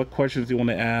figure out what questions you want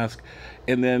to ask,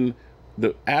 and then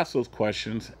ask those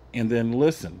questions and then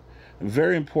listen.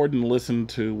 Very important to listen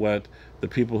to what the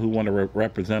people who want to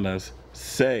represent us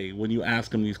say when you ask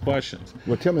them these questions.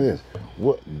 Well, tell me this: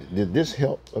 what did this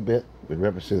help a bit with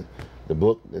reference to the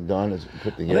book that Don has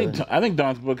put together? I think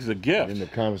Don's book is a gift. In the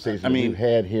conversation we've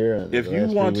had here, if you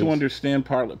want to understand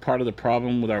part of the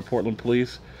problem with our Portland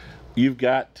police, you've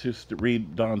got to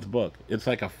read Don's book. It's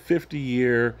like a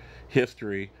 50-year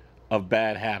history of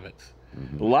bad habits.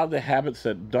 A lot of the habits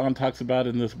that Don talks about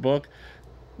in this book,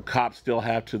 cops still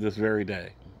have to this very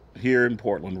day here in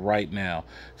Portland right now.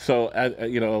 So,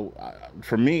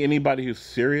 for me, anybody who's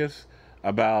serious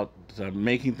about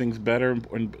making things better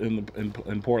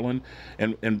in Portland,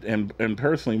 and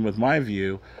personally, with my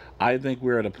view, I think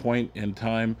we're at a point in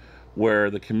time where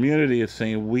the community is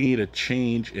saying we need a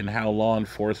change in how law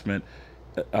enforcement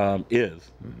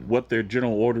is, what their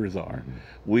general orders are.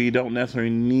 We don't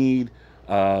necessarily need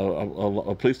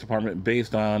a police department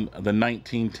based on the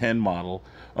 1910 model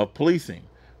of policing.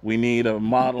 We need a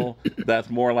model that's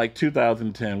more like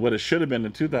 2010, what it should have been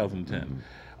in 2010.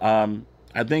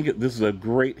 I think this is a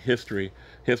great history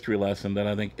lesson that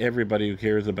I think everybody who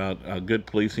cares about good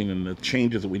policing and the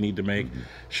changes that we need to make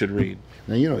should read.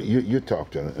 Now, you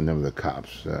talked to a number of the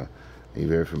cops. You're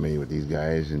very familiar with these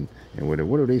guys, and whatever.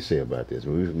 What do they say about this?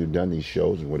 We've done these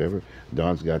shows and whatever.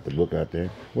 Don's got the book out there.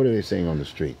 What are they saying on the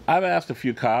street? I've asked a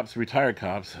few cops, retired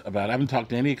cops, about it. I haven't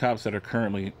talked to any cops that are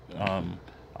currently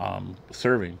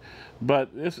serving, but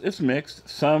it's mixed.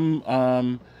 Some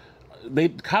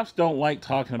cops don't like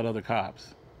talking about other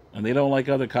cops, and they don't like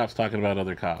other cops talking about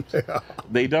other cops.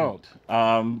 They don't.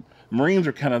 Marines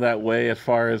are kind of that way, as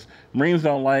far as Marines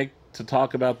don't like to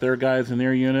talk about their guys in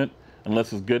their unit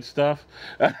unless it's good stuff.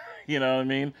 You know what I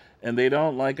mean? And they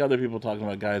don't like other people talking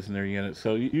about guys in their unit.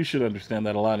 So you should understand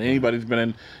that a lot. Anybody who's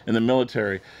been in the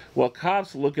military. Well,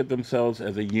 cops look at themselves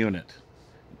as a unit.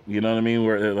 You know what I mean?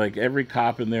 Where like every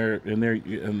cop in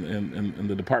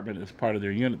the department is part of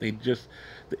their unit.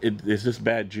 It's just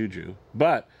bad juju.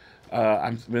 But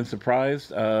I've been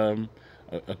surprised. A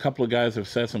couple of guys have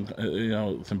said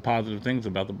some positive things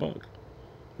about the book.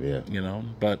 Yeah.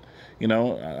 But I'm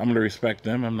going to respect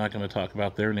them. I'm not going to talk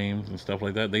about their names and stuff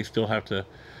like that. They still have to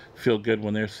feel good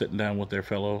when they're sitting down with their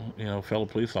fellow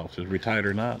police officers, retired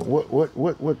or not.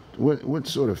 What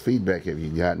sort of feedback have you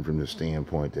gotten from the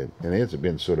standpoint that, and it's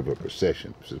been sort of a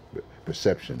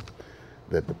perception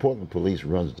that the Portland police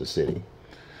runs the city?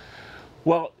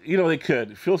 Well, they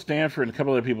could. Phil Stanford and a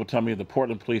couple other people tell me the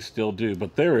Portland police still do,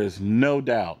 but there is no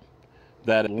doubt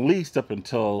that at least up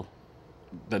until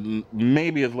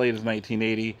maybe as late as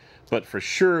 1980, but for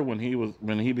sure when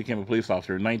he became a police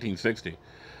officer in 1960,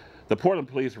 the Portland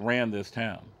police ran this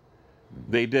town.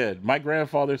 They did. My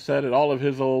grandfather said it. All of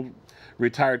his old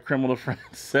retired criminal friends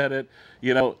said it.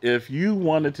 If you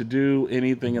wanted to do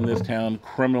anything in this town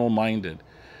criminal-minded,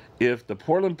 if the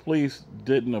Portland police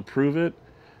didn't approve it,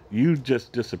 you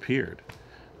just disappeared.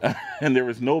 And there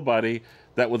was nobody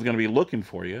that was going to be looking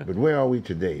for you. But where are we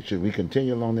today? Should we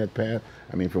continue along that path?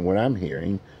 I mean, from what I'm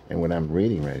hearing and what I'm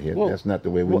reading right here, that's not the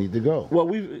way we need to go.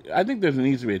 Well, I think there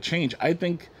needs to be a change. I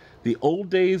think the old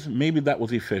days, maybe that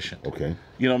was efficient. Okay.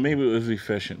 Maybe it was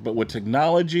efficient. But with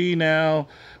technology now,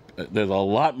 There's a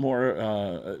lot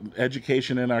more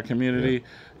education in our community.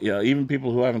 Yeah. Even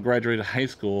people who haven't graduated high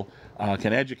school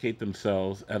can educate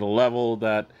themselves at a level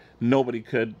that nobody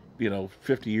could,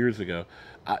 50 years ago.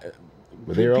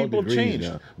 But they're all people have degreed changed.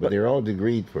 now. But they're all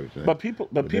degreed for it. But people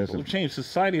have changed.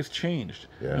 Society has changed.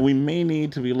 Yeah. And we may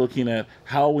need to be looking at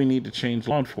how we need to change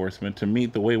law enforcement to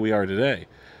meet the way we are today.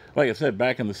 Like I said,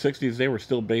 back in the 60s, they were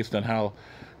still based on how,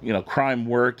 crime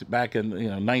worked back in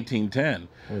 1910,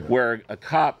 where a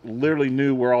cop literally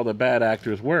knew where all the bad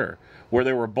actors were, where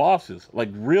there were bosses, like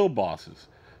real bosses.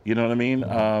 You know what I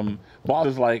mean?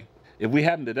 Bosses like, if we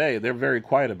had them today, they're very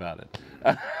quiet about it.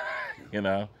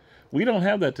 We don't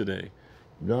have that today.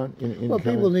 Well,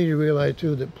 people need to realize,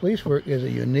 too, that police work is a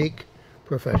unique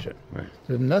profession. Right.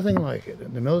 There's nothing like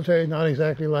it. The military is not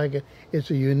exactly like it.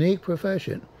 It's a unique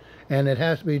profession, and it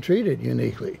has to be treated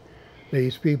uniquely.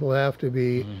 These people have to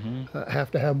be,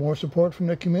 have to have more support from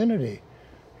the community.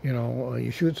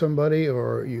 You shoot somebody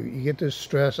or you get this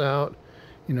stress out,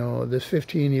 this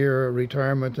 15-year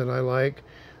retirement that I like.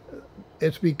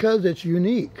 It's because it's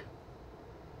unique,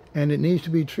 and it needs to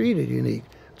be treated unique.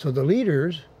 So the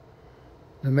leaders,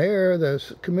 the mayor,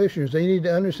 the commissioners, they need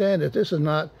to understand that this is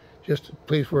not just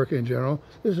police work in general.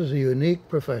 This is a unique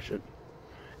profession,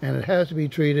 and it has to be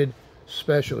treated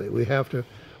specially. We have to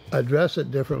address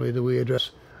it differently than we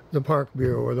address the Park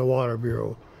Bureau or the Water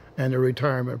Bureau and the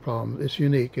retirement problem. It's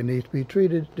unique. It needs to be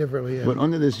treated differently. But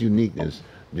under this uniqueness,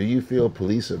 do you feel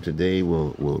police of today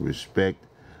will respect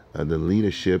the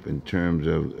leadership in terms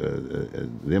of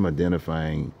them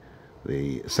identifying,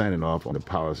 signing off on the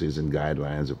policies and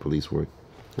guidelines of police work?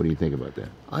 What do you think about that?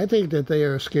 I think that they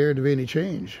are scared of any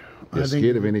change. They're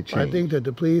scared of any change. I think that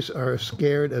the police are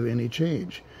scared of any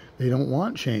change. They don't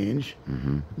want change.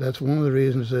 That's one of the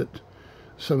reasons that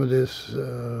some of this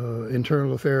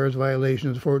internal affairs violation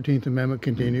of the 14th Amendment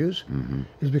continues,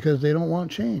 is because they don't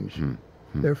want change.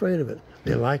 They're afraid of it.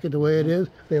 They like it the way it is.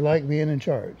 They like being in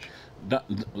charge.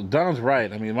 Don's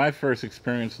right. I mean, my first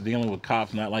experience dealing with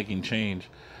cops not liking change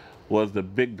was the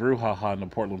big brouhaha in the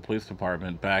Portland Police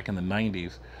Department back in the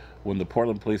 90s when the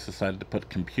Portland Police decided to put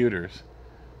computers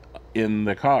in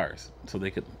their cars so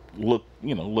they could look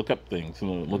up things,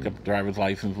 look up driver's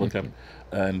license,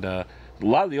 and a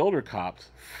lot of the older cops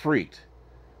freaked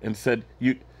and said,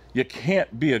 you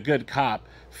can't be a good cop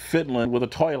fiddling with a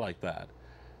toy like that.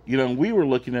 We were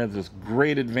looking at this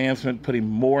great advancement, putting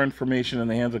more information in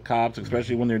the hands of cops,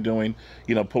 especially when they're doing,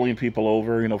 pulling people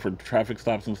over, for traffic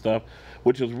stops and stuff,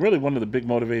 which was really one of the big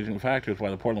motivating factors why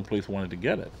the Portland police wanted to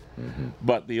get it.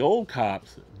 But the old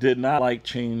cops did not like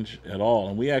change at all,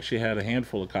 and we actually had a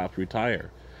handful of cops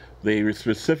retire. They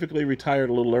specifically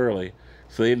retired a little early,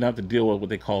 so they didn't have to deal with what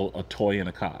they call a toy in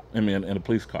a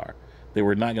police car. They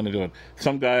were not going to do it.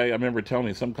 Some guy, I remember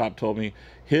some cop told me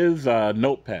his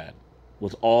notepad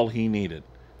was all he needed.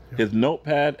 His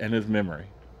notepad and his memory.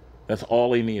 That's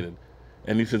all he needed.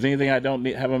 And he says, anything I don't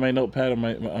have on my notepad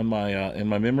in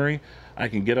my memory, I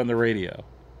can get on the radio.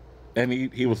 And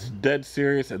he was dead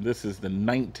serious, and this is the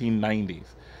 1990s.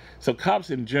 So cops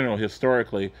in general,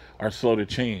 historically, are slow to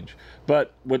change.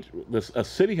 But what a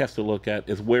city has to look at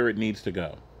is where it needs to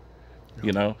go.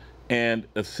 And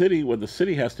what the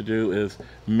city has to do is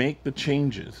make the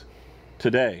changes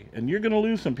today. And you're going to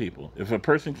lose some people. If a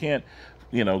person can't,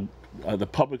 the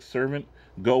public servant,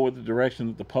 go with the direction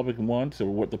that the public wants or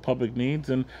what the public needs,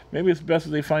 and maybe it's best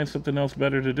that they find something else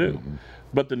better to do.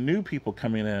 But the new people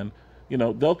coming in,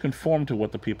 they'll conform to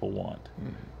what the people want.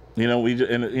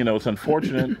 It's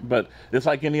unfortunate, but it's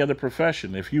like any other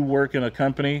profession. If you work in a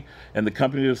company and the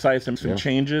company decides to make some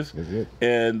changes,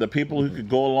 and the people who could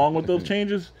go along with those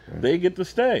changes, they get to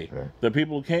stay. The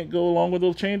people who can't go along with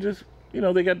those changes,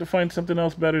 they got to find something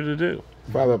else better to do.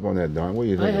 Follow up on that, Don. What do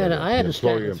you think? I had a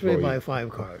stack of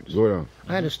 3x5 cards. Go on.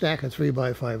 I had a stack of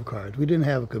 3x5 cards. We didn't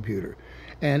have a computer.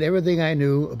 And everything I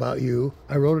knew about you,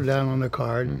 I wrote it down on the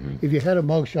card. If you had a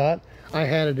mugshot, I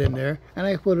had it in there, and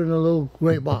I put it in a little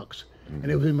gray box.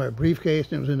 And it was in my briefcase,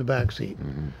 and it was in the back seat.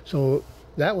 So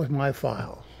that was my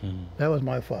file. That was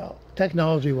my file.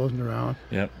 Technology wasn't around.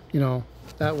 Yep.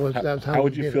 That's how. How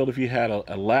would you feel if you had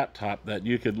a laptop that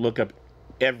you could look up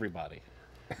everybody?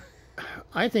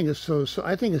 I think it's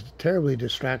terribly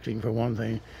distracting, for one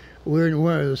thing. Where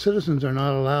the citizens are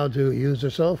not allowed to use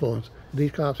their cell phones.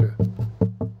 These cops are.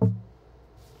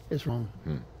 It's wrong.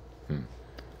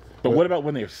 But what about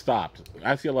when they're stopped?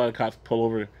 I see a lot of cops pull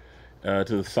over to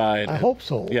the side. I hope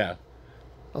so. Yeah.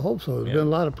 I hope so. There's been a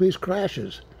lot of police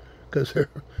crashes because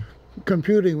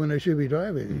computing when they should be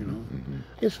driving. You know,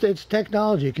 it's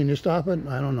technology. Can you stop it?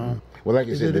 I don't know. Well, like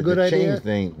I said, it a the good idea?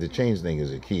 the change thing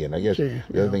is a key, and I guess Change,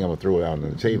 the other thing I'm gonna throw out on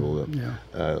the table,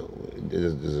 Yeah.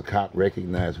 does a cop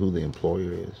recognize who the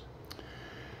employer is?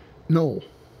 No,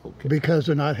 Okay. because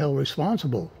they're not held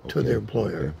responsible to their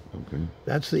employer. Okay.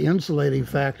 That's the insulating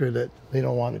factor that they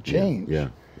don't want to change. Yeah.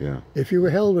 Yeah. If you were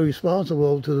held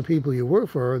responsible to the people you work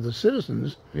for, the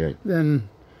citizens, Yeah. then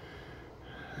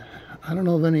I don't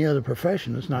know of any other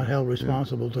profession that's not held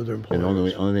responsible to their employers. And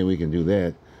the only thing we can do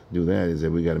that is that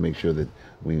we got to make sure that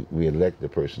we elect the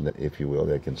person that, if you will,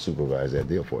 that can supervise that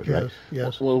deal for us, right?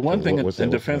 Yes. Well, one thing what's in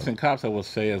that? defense and cops I will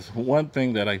say is one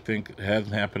thing that I think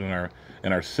hasn't happened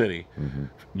in our city,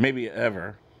 maybe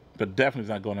ever, but definitely is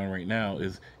not going on right now,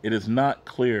 is it is not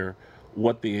clear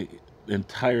what the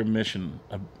entire mission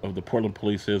of the Portland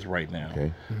Police is right now.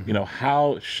 Okay. You know,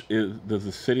 how does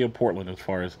the city of Portland, as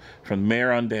far as from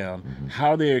mayor on down,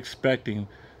 how they're expecting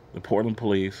the Portland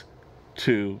Police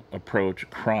to approach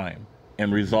crime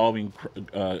and resolving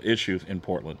issues in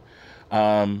Portland.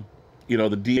 You know,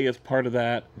 the DA is part of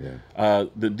that. Yeah.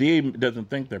 The DA doesn't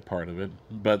think they're part of it,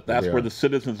 but that's They where are. the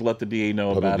citizens let the DA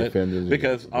know Public about it. defenders,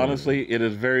 Because yeah. honestly, it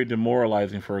is very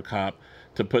demoralizing for a cop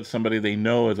to put somebody they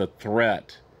know is a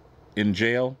threat in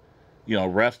jail, you know,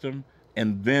 arrest them,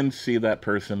 and then see that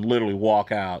person literally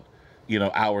walk out, you know,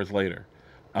 hours later.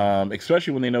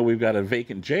 Especially when they know we've got a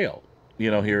vacant jail, you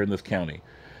know, here in this county.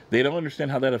 They don't understand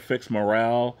how that affects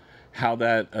morale, how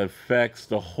that affects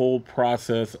the whole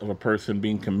process of a person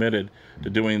being committed to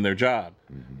doing their job.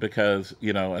 Because,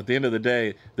 you know, at the end of the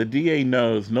day, the DA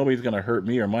knows nobody's going to hurt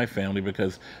me or my family,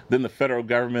 because then the federal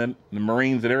government, the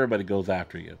Marines, and everybody goes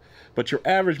after you. But your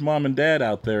average mom and dad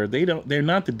out there, they're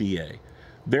not the DA.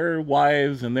 Their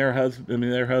wives and their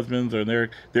husbands or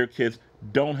their kids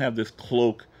don't have this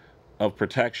cloak of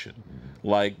protection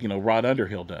like, you know, Rod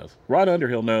Underhill does. Rod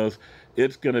Underhill knows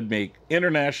it's going to make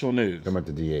international news. Talking about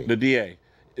the DA. The DA,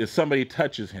 if somebody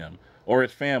touches him or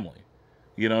his family.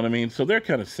 You know what I mean? So they're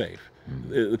kind of safe.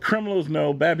 The criminals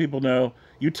know, bad people know.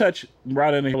 You touch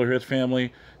Rod Underhill or his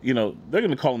family, you know, they're going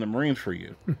to call in the Marines for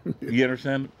you. You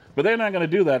understand? But they're not going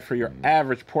to do that for your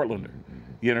average Portlander.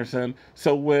 You understand?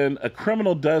 So when a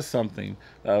criminal does something,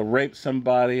 rapes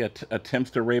somebody, attempts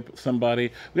to rape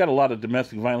somebody, we got a lot of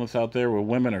domestic violence out there where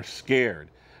women are scared.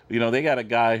 You know, they got a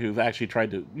guy who's actually tried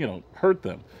to, you know, hurt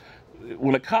them.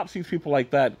 When a cop sees people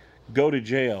like that go to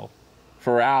jail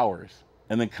for hours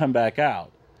and then come back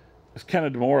out, it's kind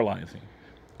of demoralizing.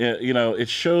 You know, it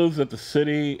shows that the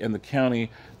city and the county,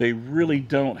 they really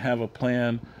don't have a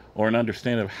plan or an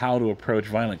understanding of how to approach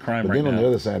violent crime But right then now. on the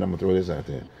other side, I'm going to throw this out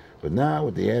there. But now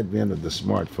with the advent of the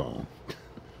smartphone,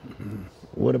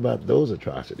 what about those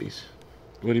atrocities?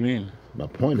 What do you mean? My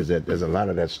point is that there's a lot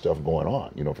of that stuff going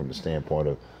on, you know, from the standpoint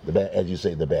of the bad, as you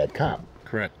say, the bad cop.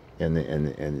 Correct. And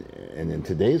in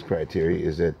today's criteria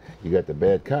is that you got the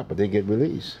bad cop, but they get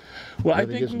released. Well, I Nothing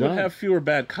think gets we would done. have fewer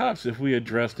bad cops if we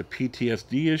addressed the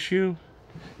PTSD issue,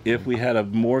 if we had a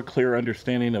more clear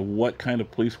understanding of what kind of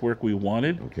police work we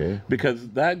wanted. Okay. Because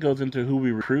that goes into who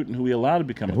we recruit and who we allow to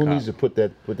become a Who cop. needs to put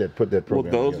that Well,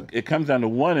 program together? it comes down to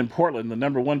one in Portland, the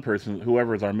number one person,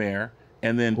 whoever is our mayor,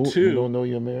 and then Who, two. you don't know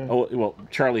your mayor? Oh well,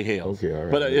 Charlie Hales. Okay, all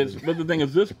right. But the thing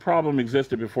is, this problem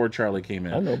existed before Charlie came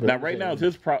in. I know, but now I'm right now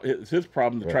saying- it's his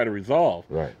problem to try to resolve.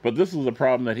 Right. But this is a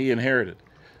problem that he inherited.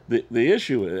 The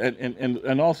issue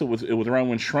and also it was around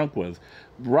when Shrunk was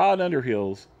Rod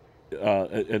Underhill's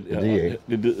DA.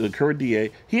 the current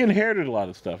DA. He inherited a lot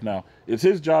of stuff. Now it's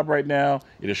his job right now.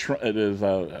 It is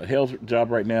Hale's job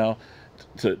right now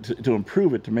to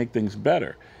improve it, to make things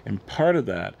better. And part of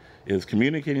that is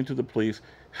communicating to the police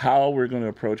how we're going to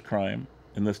approach crime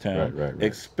in this town, Right.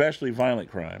 especially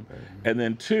violent crime. And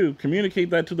then two,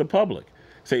 communicate that to the public.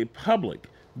 Say, public,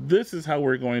 this is how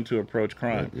we're going to approach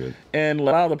crime. Good. And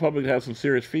allow the public to have some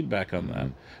serious feedback on that.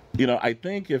 You know, I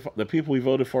think if the people we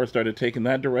voted for started taking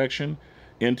that direction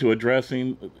into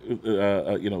addressing,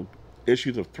 you know,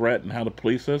 issues of threat and how to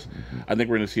police us, I think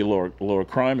we're going to see lower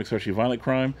crime, especially violent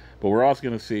crime, but we're also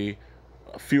going to see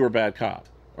fewer bad cops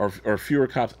or fewer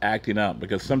cops acting out,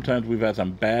 because sometimes we've had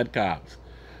some bad cops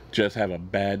just have a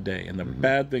bad day. And the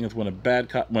bad thing is when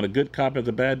a good cop has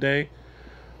a bad day,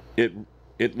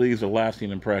 it leaves a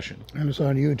lasting impression. And it's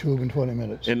on YouTube in 20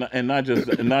 minutes. And not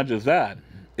just that,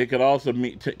 it could also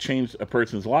change a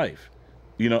person's life,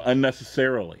 you know,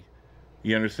 unnecessarily.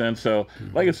 You understand? So,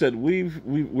 like I said,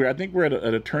 I think we're at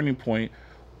a turning point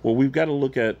where we've got to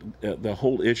look at the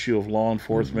whole issue of law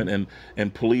enforcement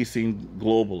and policing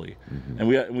globally, and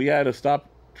we had to stop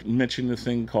mentioning this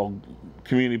thing called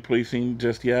community policing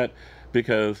just yet,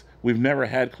 because we've never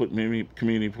had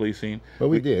community policing. But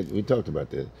we did. We talked about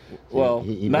that. Well,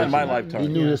 not in my lifetime. He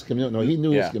knew his community. No, he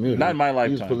knew his community. Not in my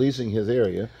lifetime. He was policing his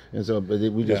area, and so but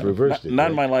we just reversed it.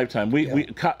 Not in my lifetime.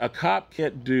 A cop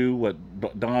can't do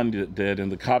what Don did,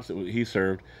 and the cops that he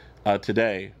served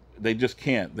today. They just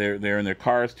can't. They're in their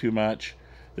cars too much.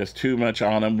 There's too much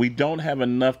on them. We don't have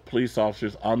enough police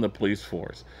officers on the police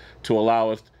force to allow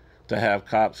us to have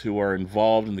cops who are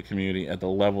involved in the community at the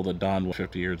level that Don was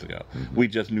 50 years ago. We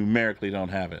just numerically don't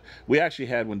have it. We actually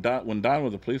had, when Don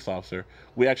was a police officer,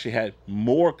 we actually had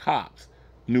more cops,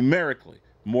 numerically,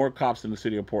 more cops in the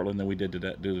city of Portland than we do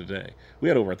today. We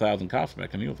had over 1,000 cops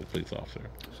back when he was a police officer.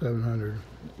 700.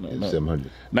 No. 700.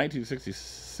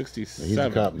 1967. He's a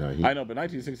cop now. I know, but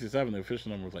 1967, the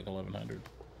official number was like 1,100.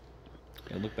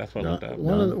 That's what I looked at.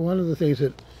 One of the things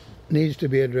that needs to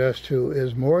be addressed too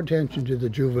is more attention to the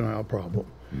juvenile problem,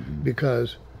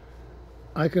 because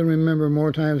I can remember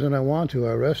more times than I want to.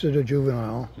 I arrested a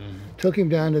juvenile, took him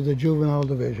down to the juvenile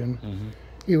division.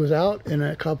 He was out in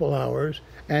a couple hours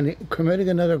and committing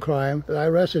another crime. I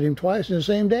arrested him twice in the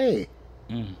same day.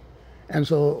 And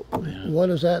so what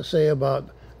does that say about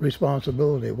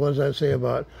responsibility? What does that say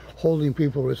about holding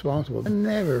people responsible?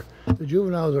 Never. The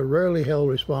juveniles are rarely held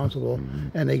responsible,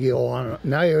 and they go on.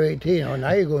 Now you're 18, or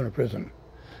now you're going to prison.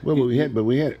 Well, but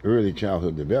we had early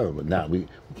childhood development. Now we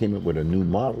came up with a new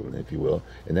model, if you will,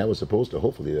 and that was supposed to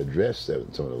hopefully address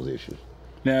some of those issues.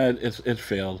 No, it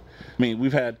failed. I mean,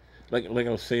 we've had, like I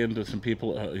was saying to some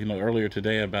people, earlier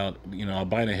today about,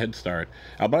 albino Head Start.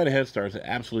 Albino Head Start is an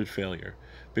absolute failure,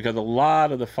 because a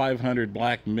lot of the 500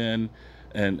 black men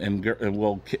and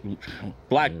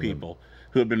black people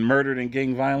who have been murdered in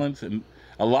gang violence, and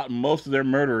most of their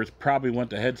murderers probably went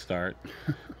to Head Start,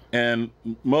 and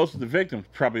most of the victims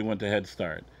probably went to Head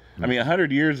Start. I mean,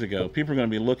 100 years ago, people are going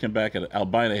to be looking back at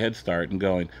albino Head Start and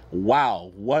going,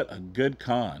 "Wow, what a good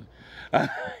con."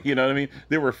 You know what I mean?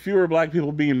 There were fewer black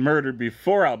people being murdered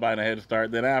before albino Head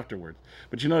Start than afterwards.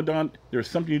 But Don, there's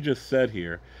something you just said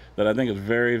here that I think is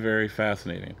very, very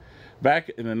fascinating. Back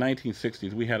in the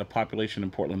 1960s, we had a population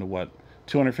in Portland of what,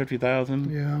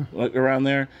 250,000? Yeah. Around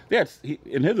there.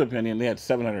 In his opinion, they had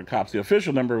 700 cops. The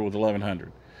official number was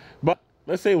 1,100. But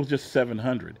let's say it was just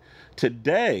 700.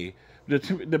 Today,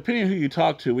 depending on who you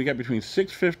talk to, we got between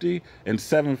 650 and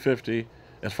 750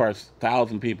 as far as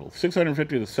 1,000 people.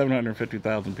 650 to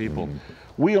 750,000 people.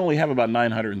 We only have about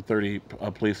 930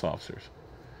 police officers.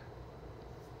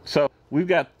 So we've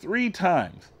got 3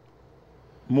 times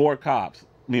more cops.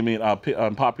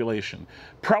 Population,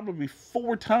 probably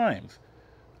 4 times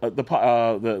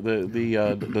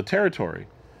the territory,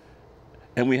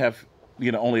 and we have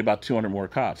only about 200 more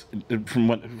cops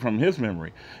from his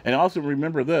memory. And also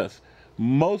remember this: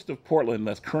 most of Portland,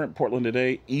 that's current Portland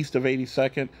today, east of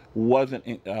 82nd, wasn't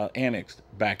annexed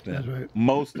back then. That's right.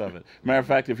 Most of it. Matter of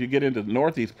fact, if you get into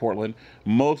northeast Portland,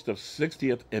 most of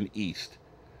 60th and east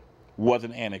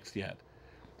wasn't annexed yet.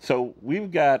 So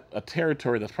we've got a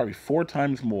territory that's probably 4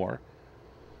 times more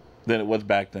than it was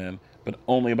back then, but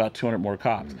only about 200 more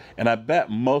cops. And I bet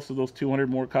most of those 200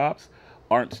 more cops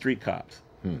aren't street cops.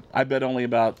 I bet only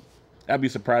about, I'd be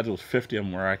surprised if it was 50 of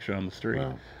them were actually on the street.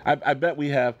 Wow. I bet we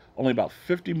have only about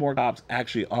 50 more cops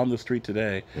actually on the street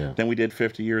today than we did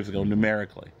 50 years ago,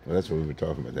 numerically. Well, that's what we were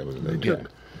talking about. That was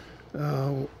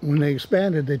another When they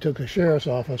expanded, they took the sheriff's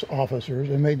office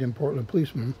officers and made them Portland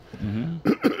policemen.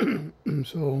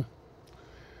 So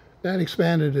that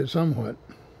expanded it somewhat.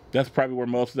 That's probably where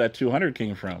most of that 200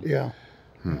 came from. Yeah.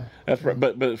 That's right.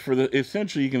 But for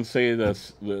essentially, you can say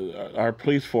that our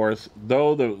police force,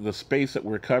 though the space that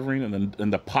we're covering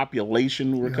and the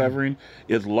population we're covering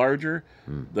is larger,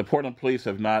 the Portland police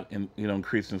have not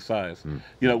increased in size.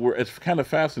 It's kind of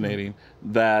fascinating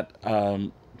that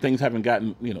things haven't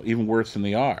gotten even worse than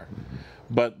they are.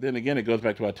 But then again, it goes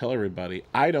back to what I tell everybody: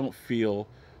 I don't feel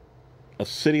a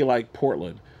city like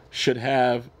Portland should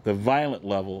have the violent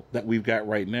level that we've got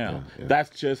right now.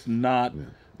 That's just not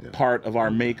part of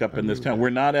our makeup in this town. We're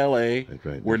not LA.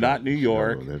 We're not New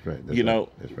York. No, that's right.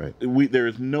 That's right. There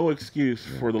is no excuse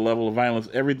for the level of violence.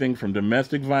 Everything from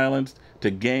domestic violence to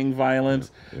gang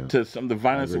violence to some of the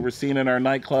violence that we're seeing in our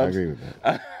nightclubs. I agree with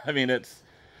that. I mean,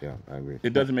 Yeah, I agree.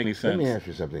 It doesn't make any sense. Let me ask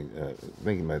you something.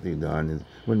 Thinking about you, Don, is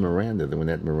when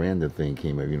that Miranda thing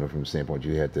came up, from the standpoint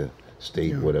you had to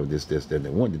state whatever this, that.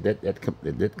 When did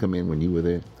that come in when you were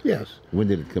there? Yes. When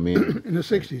did it come in? In the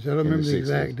 60s. I don't remember the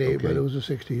exact date, but it was the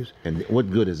 60s. And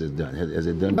what good has it done? Has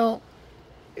it done? Well,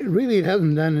 it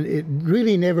hasn't done. It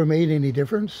really never made any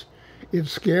difference. It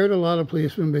scared a lot of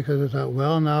policemen because they thought,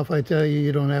 well, now if I tell you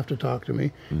you don't have to talk to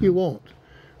me, you won't.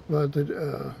 But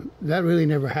that really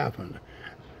never happened.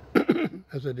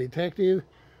 As a detective,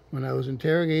 when I was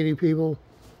interrogating people,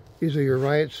 these are your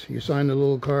rights. You sign the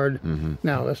little card.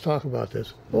 Now let's talk about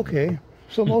this. Okay.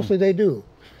 So mostly they do.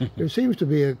 There seems to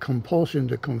be a compulsion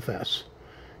to confess.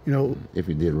 You know, if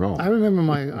you did wrong. I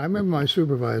remember my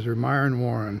supervisor, Myron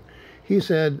Warren. He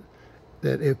said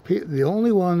that the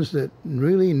only ones that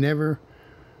really never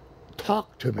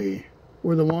talked to me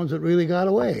were the ones that really got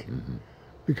away,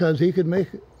 because he could make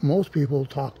most people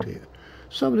talk to you.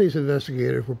 Some of these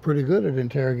investigators were pretty good at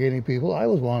interrogating people. I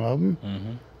was one of them.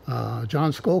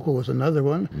 John Skokel was another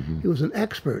one. He was an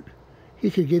expert. He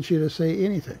could get you to say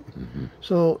anything.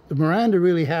 So the Miranda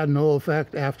really had no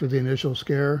effect after the initial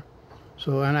scare.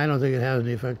 So, and I don't think it has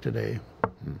any effect today.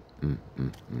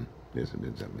 Yes, it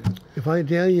is. If I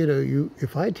tell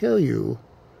you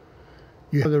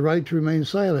you have the right to remain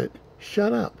silent,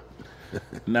 shut up.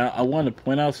 Now, I want to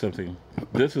point out something.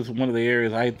 This is one of the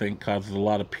areas I think causes a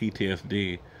lot of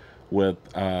PTSD with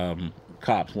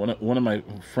cops. One of my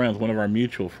friends, one of our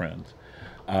mutual friends,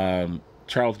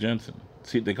 Charles Jensen.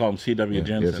 They call him C.W.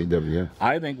 Jensen. Yeah, C.W., yeah.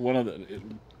 I think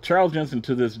Charles Jensen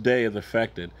to this day is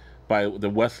affected by the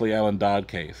Wesley Allen Dodd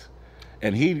case.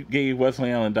 And he gave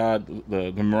Wesley Allen Dodd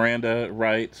the Miranda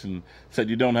rights and said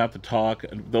you don't have to talk.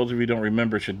 And those of you who don't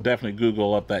remember should definitely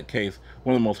Google up that case.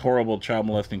 One of the most horrible child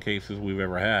molesting cases we've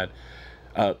ever had.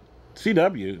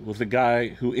 CW was the guy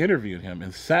who interviewed him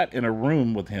and sat in a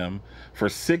room with him for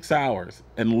 6 hours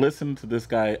and listened to this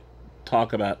guy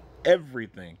talk about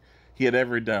everything he had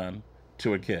ever done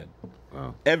to a kid.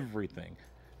 Wow. Everything.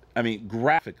 I mean,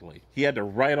 graphically. He had to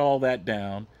write all that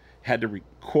down, had to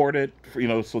record it,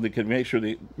 so they could make sure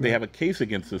they have a case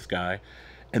against this guy.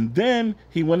 And then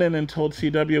he went in and told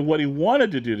CW what he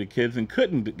wanted to do to kids and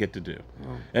couldn't get to do.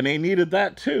 Oh. And they needed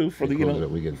that too for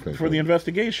the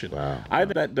investigation. Wow. I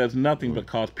think that does nothing but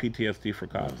cause PTSD for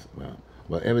cops. Wow.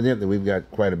 Well, evidently we've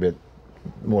got quite a bit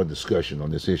more discussion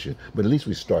on this issue, but at least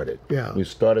we started. Yeah. We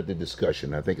started the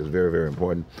discussion. I think it's very, very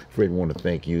important. Fred, we want to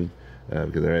thank you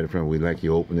because right in front, we like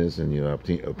your openness and your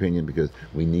opinion, because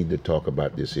we need to talk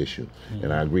about this issue.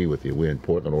 And I agree with you. We're in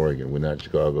Portland, Oregon. We're not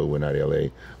Chicago. We're not LA.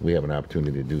 We have an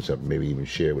opportunity to do something, maybe even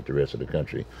share with the rest of the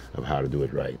country of how to do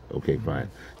it right. Okay, fine.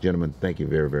 Gentlemen, thank you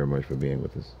very, very much for being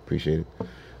with us. Appreciate it.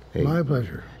 Hey, my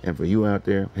pleasure. And for you out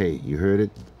there, hey, you heard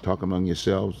it. Talk among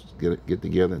yourselves. Get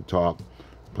together and talk.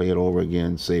 Play it over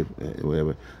again, say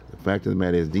whatever. The fact of the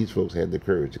matter is, these folks had the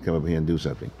courage to come up here and do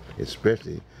something,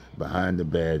 especially behind the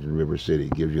badge in River City.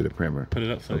 It gives you the primer. Put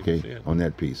it up so okay, you can see it. On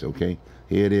that piece, okay?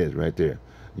 Here it is right there.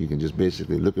 You can just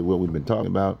basically look at what we've been talking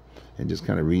about and just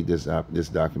kind of read this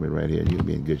document right here, and you'll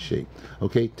be in good shape.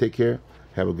 Okay, take care.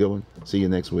 Have a good one. See you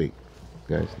next week.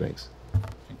 Guys, thanks.